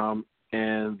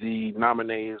 And the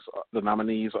nominees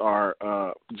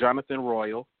are Jonathan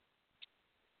Royal,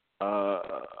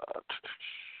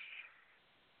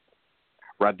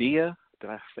 Radia. Did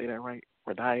I say that right?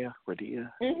 Radia.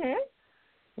 Mhm.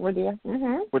 Radia.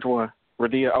 Mhm. Which one?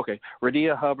 Radia. Okay.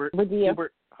 Radia Hubbard. Radia.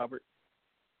 Hubert Hubbard.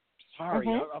 Sorry.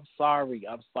 Mhm. I'm sorry.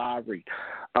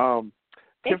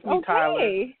 Tiffany okay.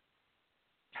 Tyler.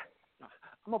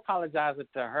 I'm apologizing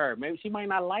to her. Maybe she might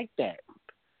not like that.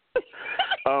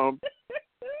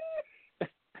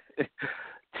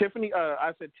 Tiffany.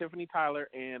 I said Tiffany Tyler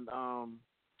and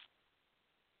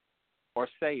or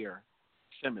Sayer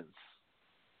Simmons.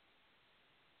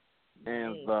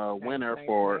 And the winner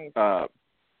for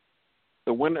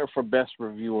Best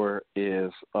Reviewer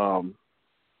is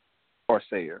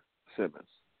Sayer Simmons.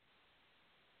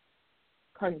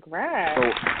 Congrats! So,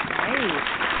 nice.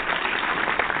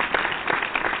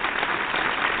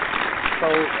 So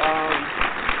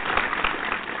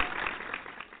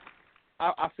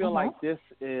I feel like this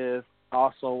is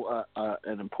also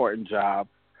an important job.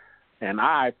 And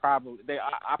I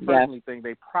personally think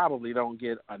they probably don't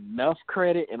get enough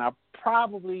credit, and I'm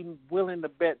probably willing to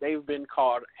bet they've been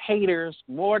called haters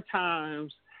more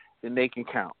times than they can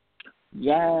count.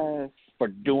 Yes. For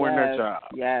doing their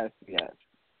job. Yes.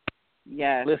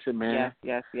 Listen, man.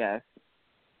 Yes.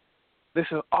 This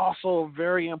is also a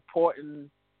very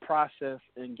important process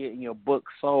in getting your book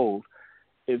sold.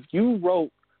 If you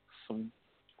wrote some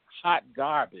hot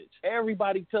garbage,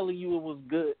 everybody telling you it was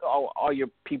good, all your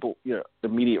people, your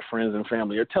immediate friends and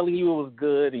family are telling you it was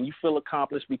good, and you feel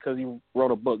accomplished because you wrote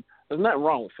a book. There's nothing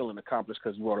wrong with feeling accomplished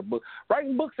because you wrote a book.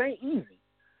 Writing books ain't easy,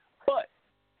 but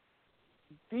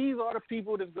these are the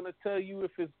people that's going to tell you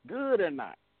if it's good or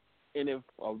not. And if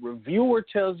a reviewer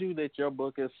tells you that your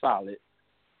book is solid,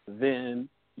 then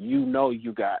you know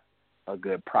you got a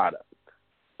good product.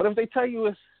 But if they tell you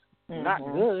it's not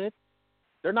good,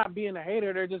 they're not being a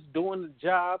hater. They're just doing the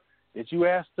job that you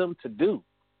asked them to do.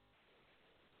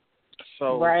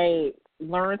 So right.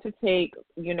 Learn to take,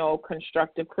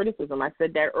 constructive criticism. I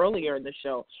said that earlier in the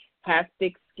show. Have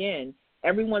thick skin.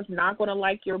 Everyone's not going to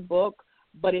like your book,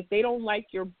 but if they don't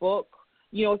like your book,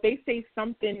 if they say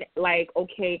something like,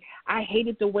 okay, I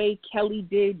hated the way Kelly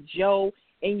did Joe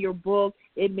in your book,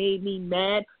 it made me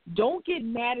mad. Don't get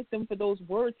mad at them for those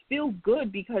words. Feel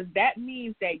good, because that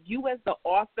means that you as the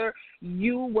author,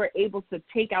 you were able to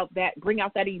bring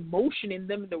out that emotion in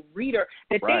them, the reader,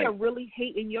 that they are really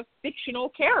hating your fictional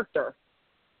character.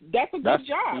 That's a good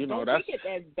job. Don't take it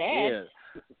as bad.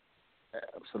 Yeah.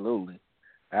 Absolutely.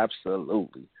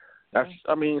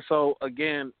 So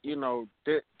again,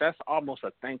 that's almost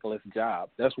a thankless job.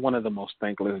 That's one of the most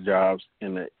thankless jobs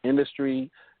in the industry.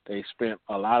 They spent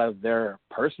a lot of their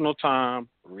personal time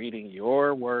reading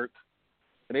your work.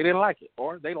 and they didn't like it,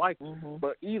 or they liked it. Mm-hmm.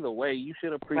 But either way, you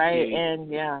should appreciate right, it. and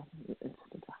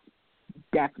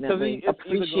definitely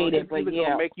appreciate it. But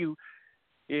gonna make you,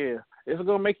 it's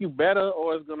gonna make you better,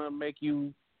 or it's gonna make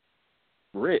you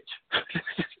rich.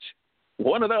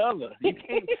 One or the other.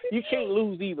 You can't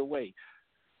lose either way.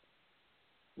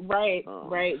 Right,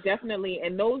 right, definitely.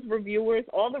 And those reviewers,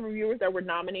 all the reviewers that were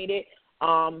nominated,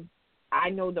 I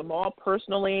know them all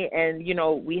personally, and, you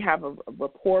know, we have a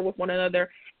rapport with one another.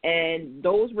 And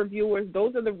those reviewers,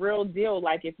 those are the real deal.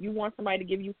 Like, if you want somebody to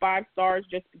give you 5 stars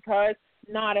just because,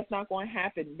 that's not going to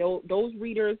happen. Those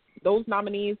readers, those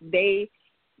nominees, they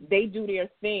do their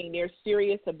thing. They're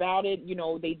serious about it. You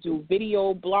know, they do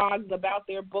video blogs about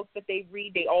their books that they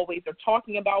read. They always are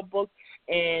talking about books.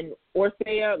 And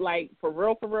Orthea, like, for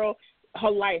real,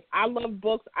 her life. I love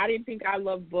books. I didn't think I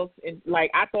loved books. And, like,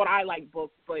 I thought I liked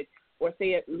books, but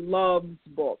Orthea loves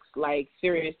books. Like,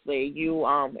 seriously,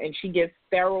 and she gives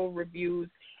thorough reviews,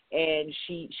 and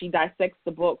she dissects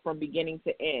the book from beginning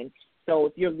to end. So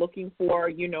if you're looking for,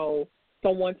 you know,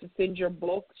 someone to send your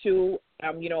book to,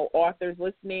 you know, authors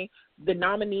listening, the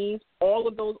nominees, all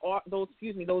of those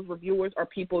reviewers are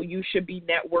people you should be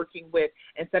networking with.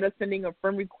 Instead of sending a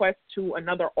friend request to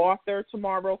another author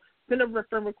tomorrow, send a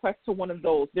friend request to one of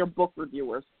those. They're book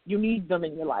reviewers. You need them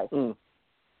in your life.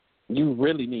 You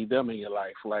really need them in your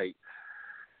life. Like,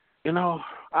 you know,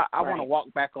 I want to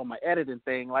walk back on my editing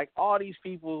thing. Like, all these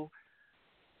people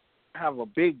have a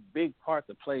big part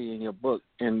to play in your book,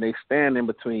 and they stand in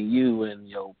between you and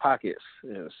your pockets.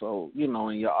 And so, you know,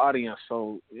 in your audience.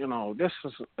 So, you know, this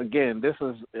is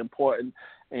important.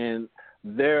 And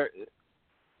these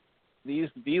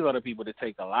are the people that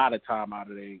take a lot of time out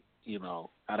of their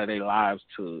lives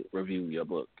to review your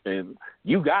book. And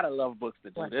you gotta love books to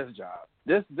do this job.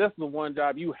 This is the one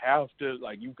job you have to,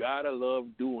 like, you gotta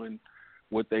love doing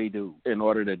what they do in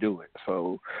order to do it.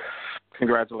 So,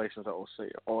 congratulations to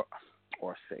Orthea.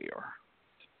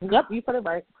 Yep, you put it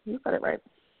right.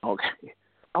 Okay.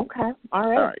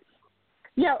 All right.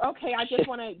 Yeah, okay. I just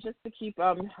want to keep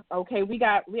okay, we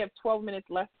have 12 minutes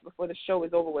left before the show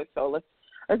is over with. So let's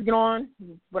get on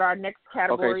with our next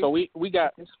category. Okay, so we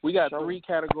got 3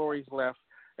 categories left,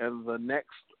 and the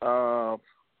next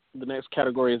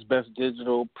category is Best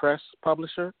Digital Press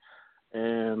Publisher,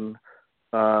 and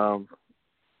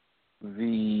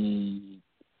the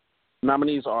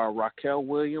nominees are Raquel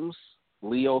Williams,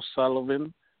 Leo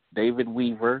Sullivan, David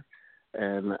Weaver,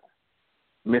 and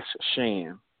Miss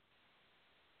Shan.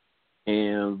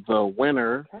 And the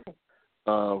winner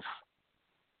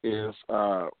is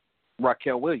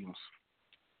Raquel Williams.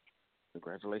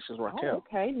 Congratulations, Raquel. Oh,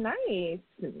 okay, nice,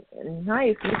 Miss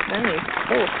Nice.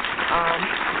 Cool.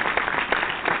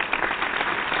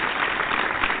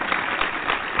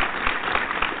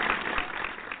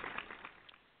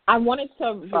 I wanted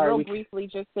to briefly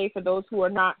just say, for those who are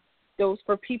not,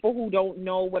 for people who don't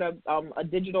know what a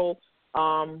digital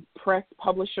press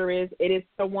publisher is, it is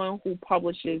someone who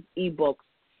publishes ebooks.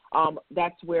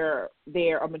 That's where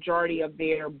a majority of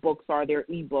their books are their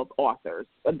ebook authors.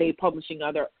 They publishing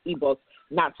other ebooks,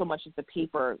 not so much as the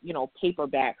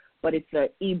paperback, but it's the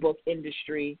ebook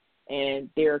industry, and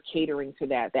they're catering to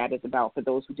that. That is about, for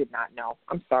those who did not know.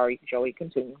 I'm sorry, Joey,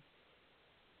 continue.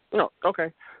 No,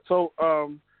 okay. So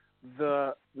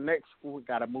the next, we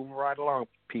got to move right along,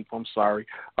 people. I'm sorry.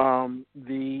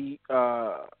 The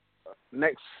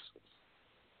next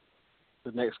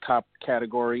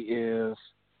category is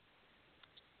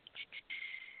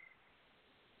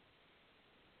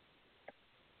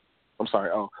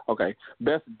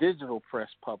Best Digital Press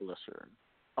Publisher.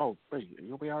 Oh, wait,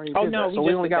 we already did that. So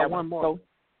we only got one more.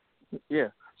 Yeah.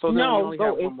 So then we only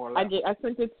have one more left. I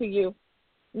sent it to you.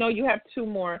 No, you have 2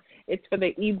 more. It's for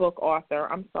the ebook author.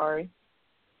 I'm sorry.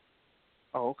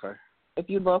 Oh, okay. If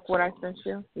you look what I sent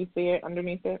you, you see it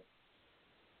underneath it?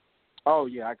 Oh,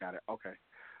 yeah, I got it. Okay.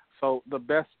 So the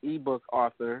best ebook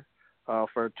author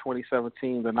for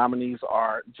 2017, the nominees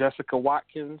are Jessica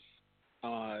Watkins,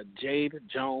 Jade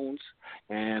Jones,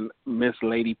 and Miss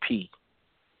Lady P.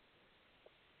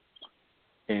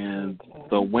 And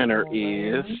the winner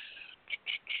is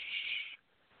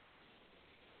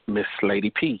Miss Lady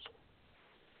P.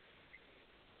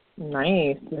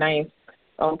 Nice.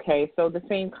 Okay, so the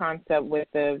same concept with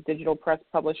the digital press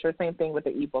publisher, same thing with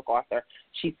the ebook author.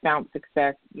 She's found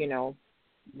success,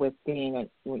 with being,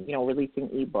 releasing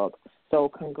ebooks. So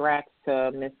congrats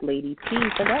to Miss Lady P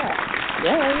for that.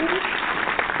 Yay!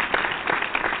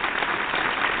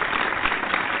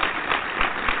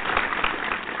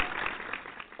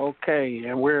 Okay,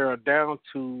 and we're down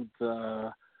to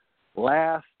the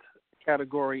last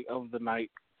category of the night,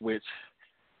 which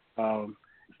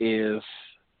is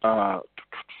the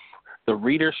the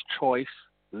Reader's Choice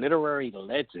Literary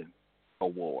Legend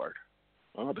Award.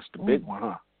 Oh, that's the big one,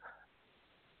 huh?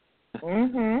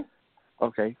 Mhm.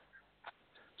 Okay.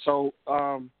 So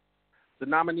the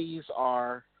nominees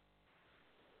are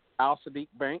Al-Sadiq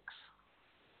Banks,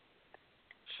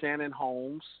 Shannon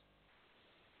Holmes,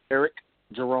 Eric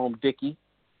Jerome Dickey,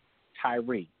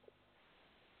 Tyree.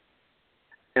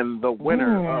 And the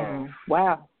winner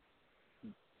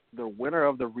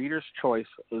of the Reader's Choice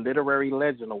Literary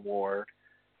Legend Award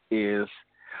is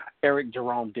Eric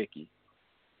Jerome Dickey.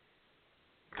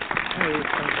 Hey,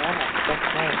 congrats.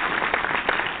 That's nice.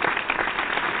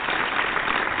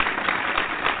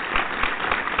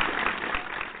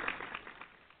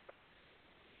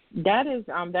 That is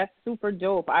that's super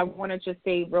dope. I want to just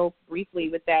say real briefly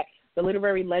with that, the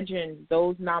literary legends,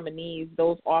 those nominees,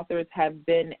 those authors have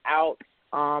been out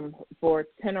for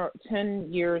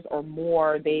 10 years or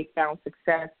more. They found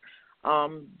success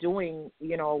doing,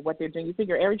 what they're doing. You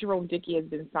figure Eric Jerome Dickey has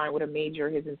been signed with a major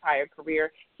his entire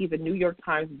career. He's a New York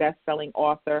Times best-selling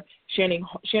author.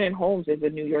 Shannon Holmes is a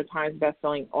New York Times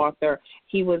best-selling author.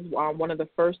 He was one of the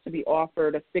first to be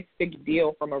offered a six-figure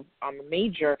deal from a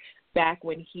major back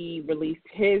when he released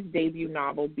his debut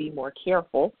novel, Be More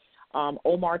Careful.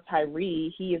 Omar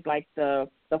Tyree, he is like the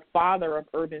father of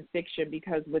urban fiction,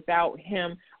 because without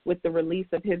him, with the release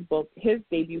of his book, his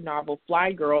debut novel,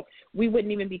 Fly Girl, we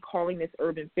wouldn't even be calling this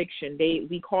urban fiction.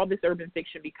 We called this urban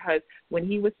fiction because when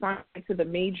he was signed to the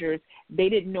majors, they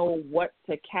didn't know what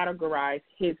to categorize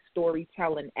his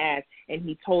storytelling as, and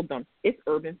he told them it's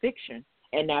urban fiction,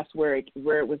 and that's where it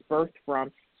was birthed from.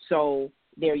 So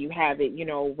there you have it,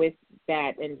 with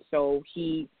that, and so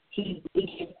he gave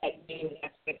that name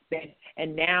aspect then,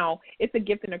 and now it's a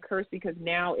gift and a curse, because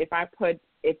now if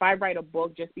I write a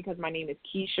book just because my name is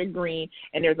Keisha Green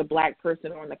and there's a black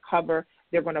person on the cover,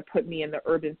 they're going to put me in the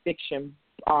urban fiction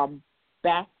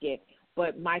basket.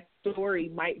 But my story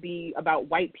might be about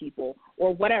white people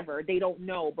or whatever. They don't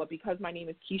know. But because my name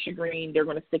is Keisha Green, they're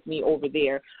going to stick me over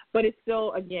there. But it's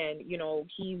still, again,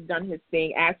 he's done his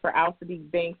thing. As for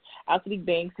Al-Sadiq Banks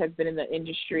has been in the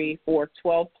industry for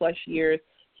 12-plus years.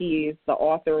 He is the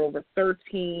author over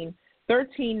 13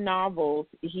 novels.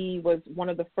 He was one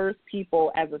of the first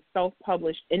people as a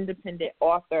self-published independent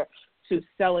author to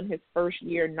sell in his first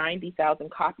year 90,000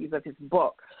 copies of his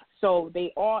book. So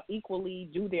they all equally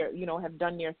have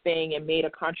done their thing and made a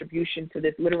contribution to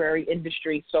this literary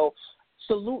industry. So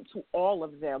salute to all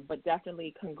of them, but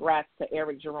definitely congrats to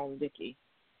Eric Jerome Dickey.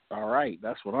 All right,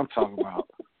 that's what I'm talking about.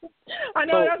 I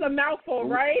know, that's a mouthful,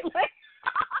 right?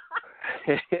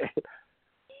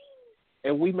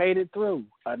 And we made it through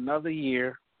another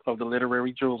year of the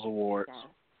Literary Jewels Awards.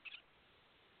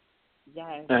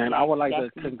 Yes. And I would like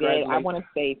to congratulate. I want to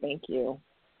say thank you.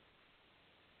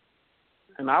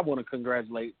 And I want to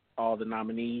congratulate all the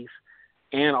nominees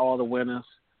and all the winners.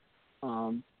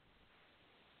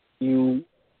 You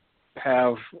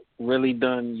have really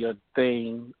done your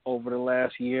thing over the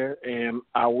last year, and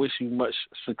I wish you much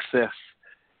success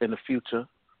in the future.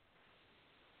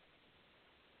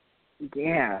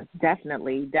 Yeah,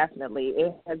 definitely.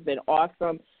 It has been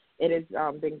awesome. It has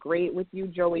been great with you,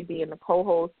 Joey, being the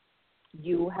co-host.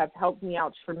 You have helped me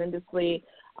out tremendously,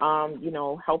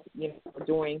 announcing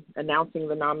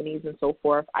the nominees and so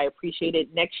forth. I appreciate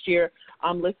it. Next year,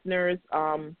 listeners,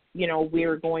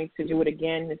 we're going to do it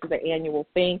again. This is an annual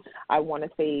thing. I want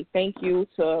to say thank you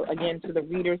to the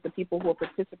readers, the people who have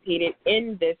participated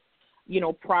in this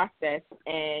process.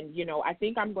 And, I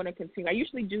think I'm going to continue. I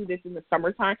usually do this in the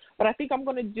summertime, but I think I'm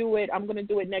going to do it. I'm going to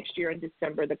do it next year in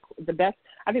December. The best,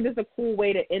 I think this is a cool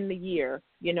way to end the year,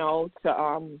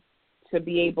 to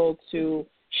be able to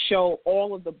show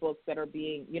all of the books that are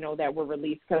being, that were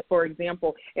released. Because, for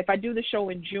example, if I do the show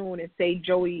in June and say,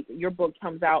 Joey, your book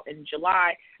comes out in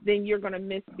July, then you're going to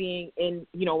miss being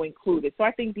included. So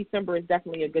I think December is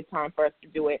definitely a good time for us to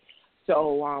do it.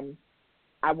 So,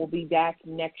 I will be back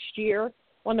next year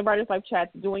on the Writers Life Chats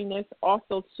doing this.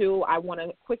 Also, too, I want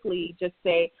to quickly just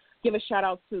give a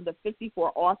shout-out to the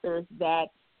 54 authors that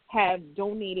have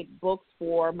donated books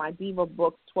for my Diva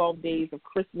Books 12 Days of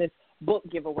Christmas book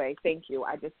giveaway. Thank you.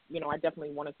 I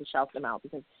definitely wanted to shout them out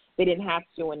because they didn't have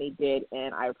to and they did,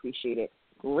 and I appreciate it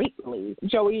greatly.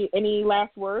 Joey, any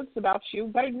last words about you?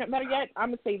 Better yet, I'm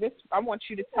going to say this. I want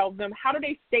you to tell them, how do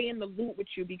they stay in the loop with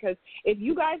you? Because if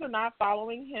you guys are not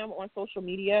following him on social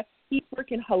media, he's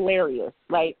freaking hilarious.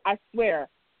 Like, I swear,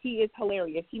 he is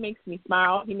hilarious. He makes me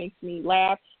smile. He makes me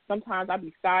laugh. Sometimes I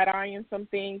be side-eyeing some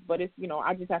things, but it's,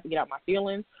 I just have to get out my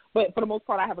feelings. But for the most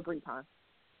part, I have a great time.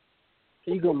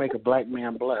 You're going to make a black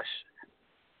man blush.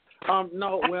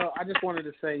 No, well, I just wanted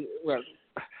to say,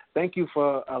 thank you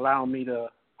for allowing me to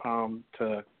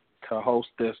co-host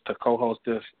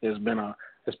this. It's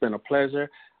been a pleasure.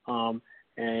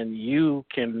 And you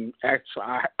can actually,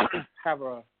 I have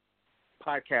a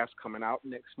podcast coming out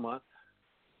next month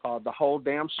called The Whole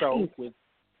Damn Show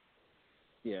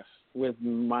with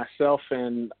myself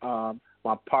and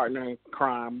my partner in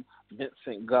crime,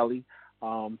 Vincent Gully.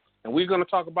 And we're going to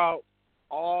talk about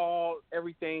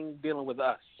everything dealing with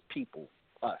us.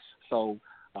 So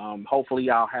hopefully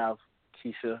I'll have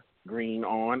Keisha Green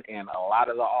on and a lot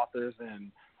of the authors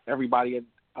and everybody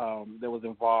that was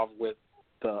involved with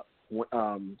the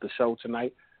show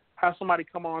tonight. Have somebody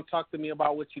come on and talk to me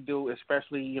about what you do,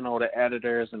 especially, the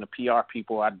editors and the PR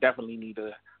people. I definitely need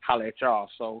to holler at y'all.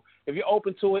 So if you're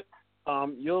open to it,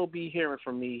 you'll be hearing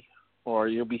from me or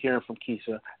you'll be hearing from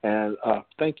Keisha. And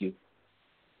thank you.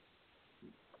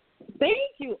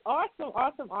 Thank you. Awesome.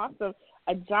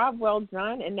 A job well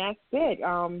done, and that's it.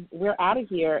 We're out of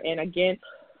here. And again,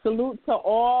 salute to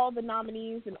all the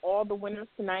nominees and all the winners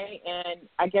tonight. And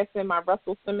I guess in my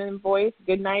Russell Simmons voice,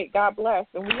 good night, God bless,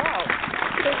 and we out.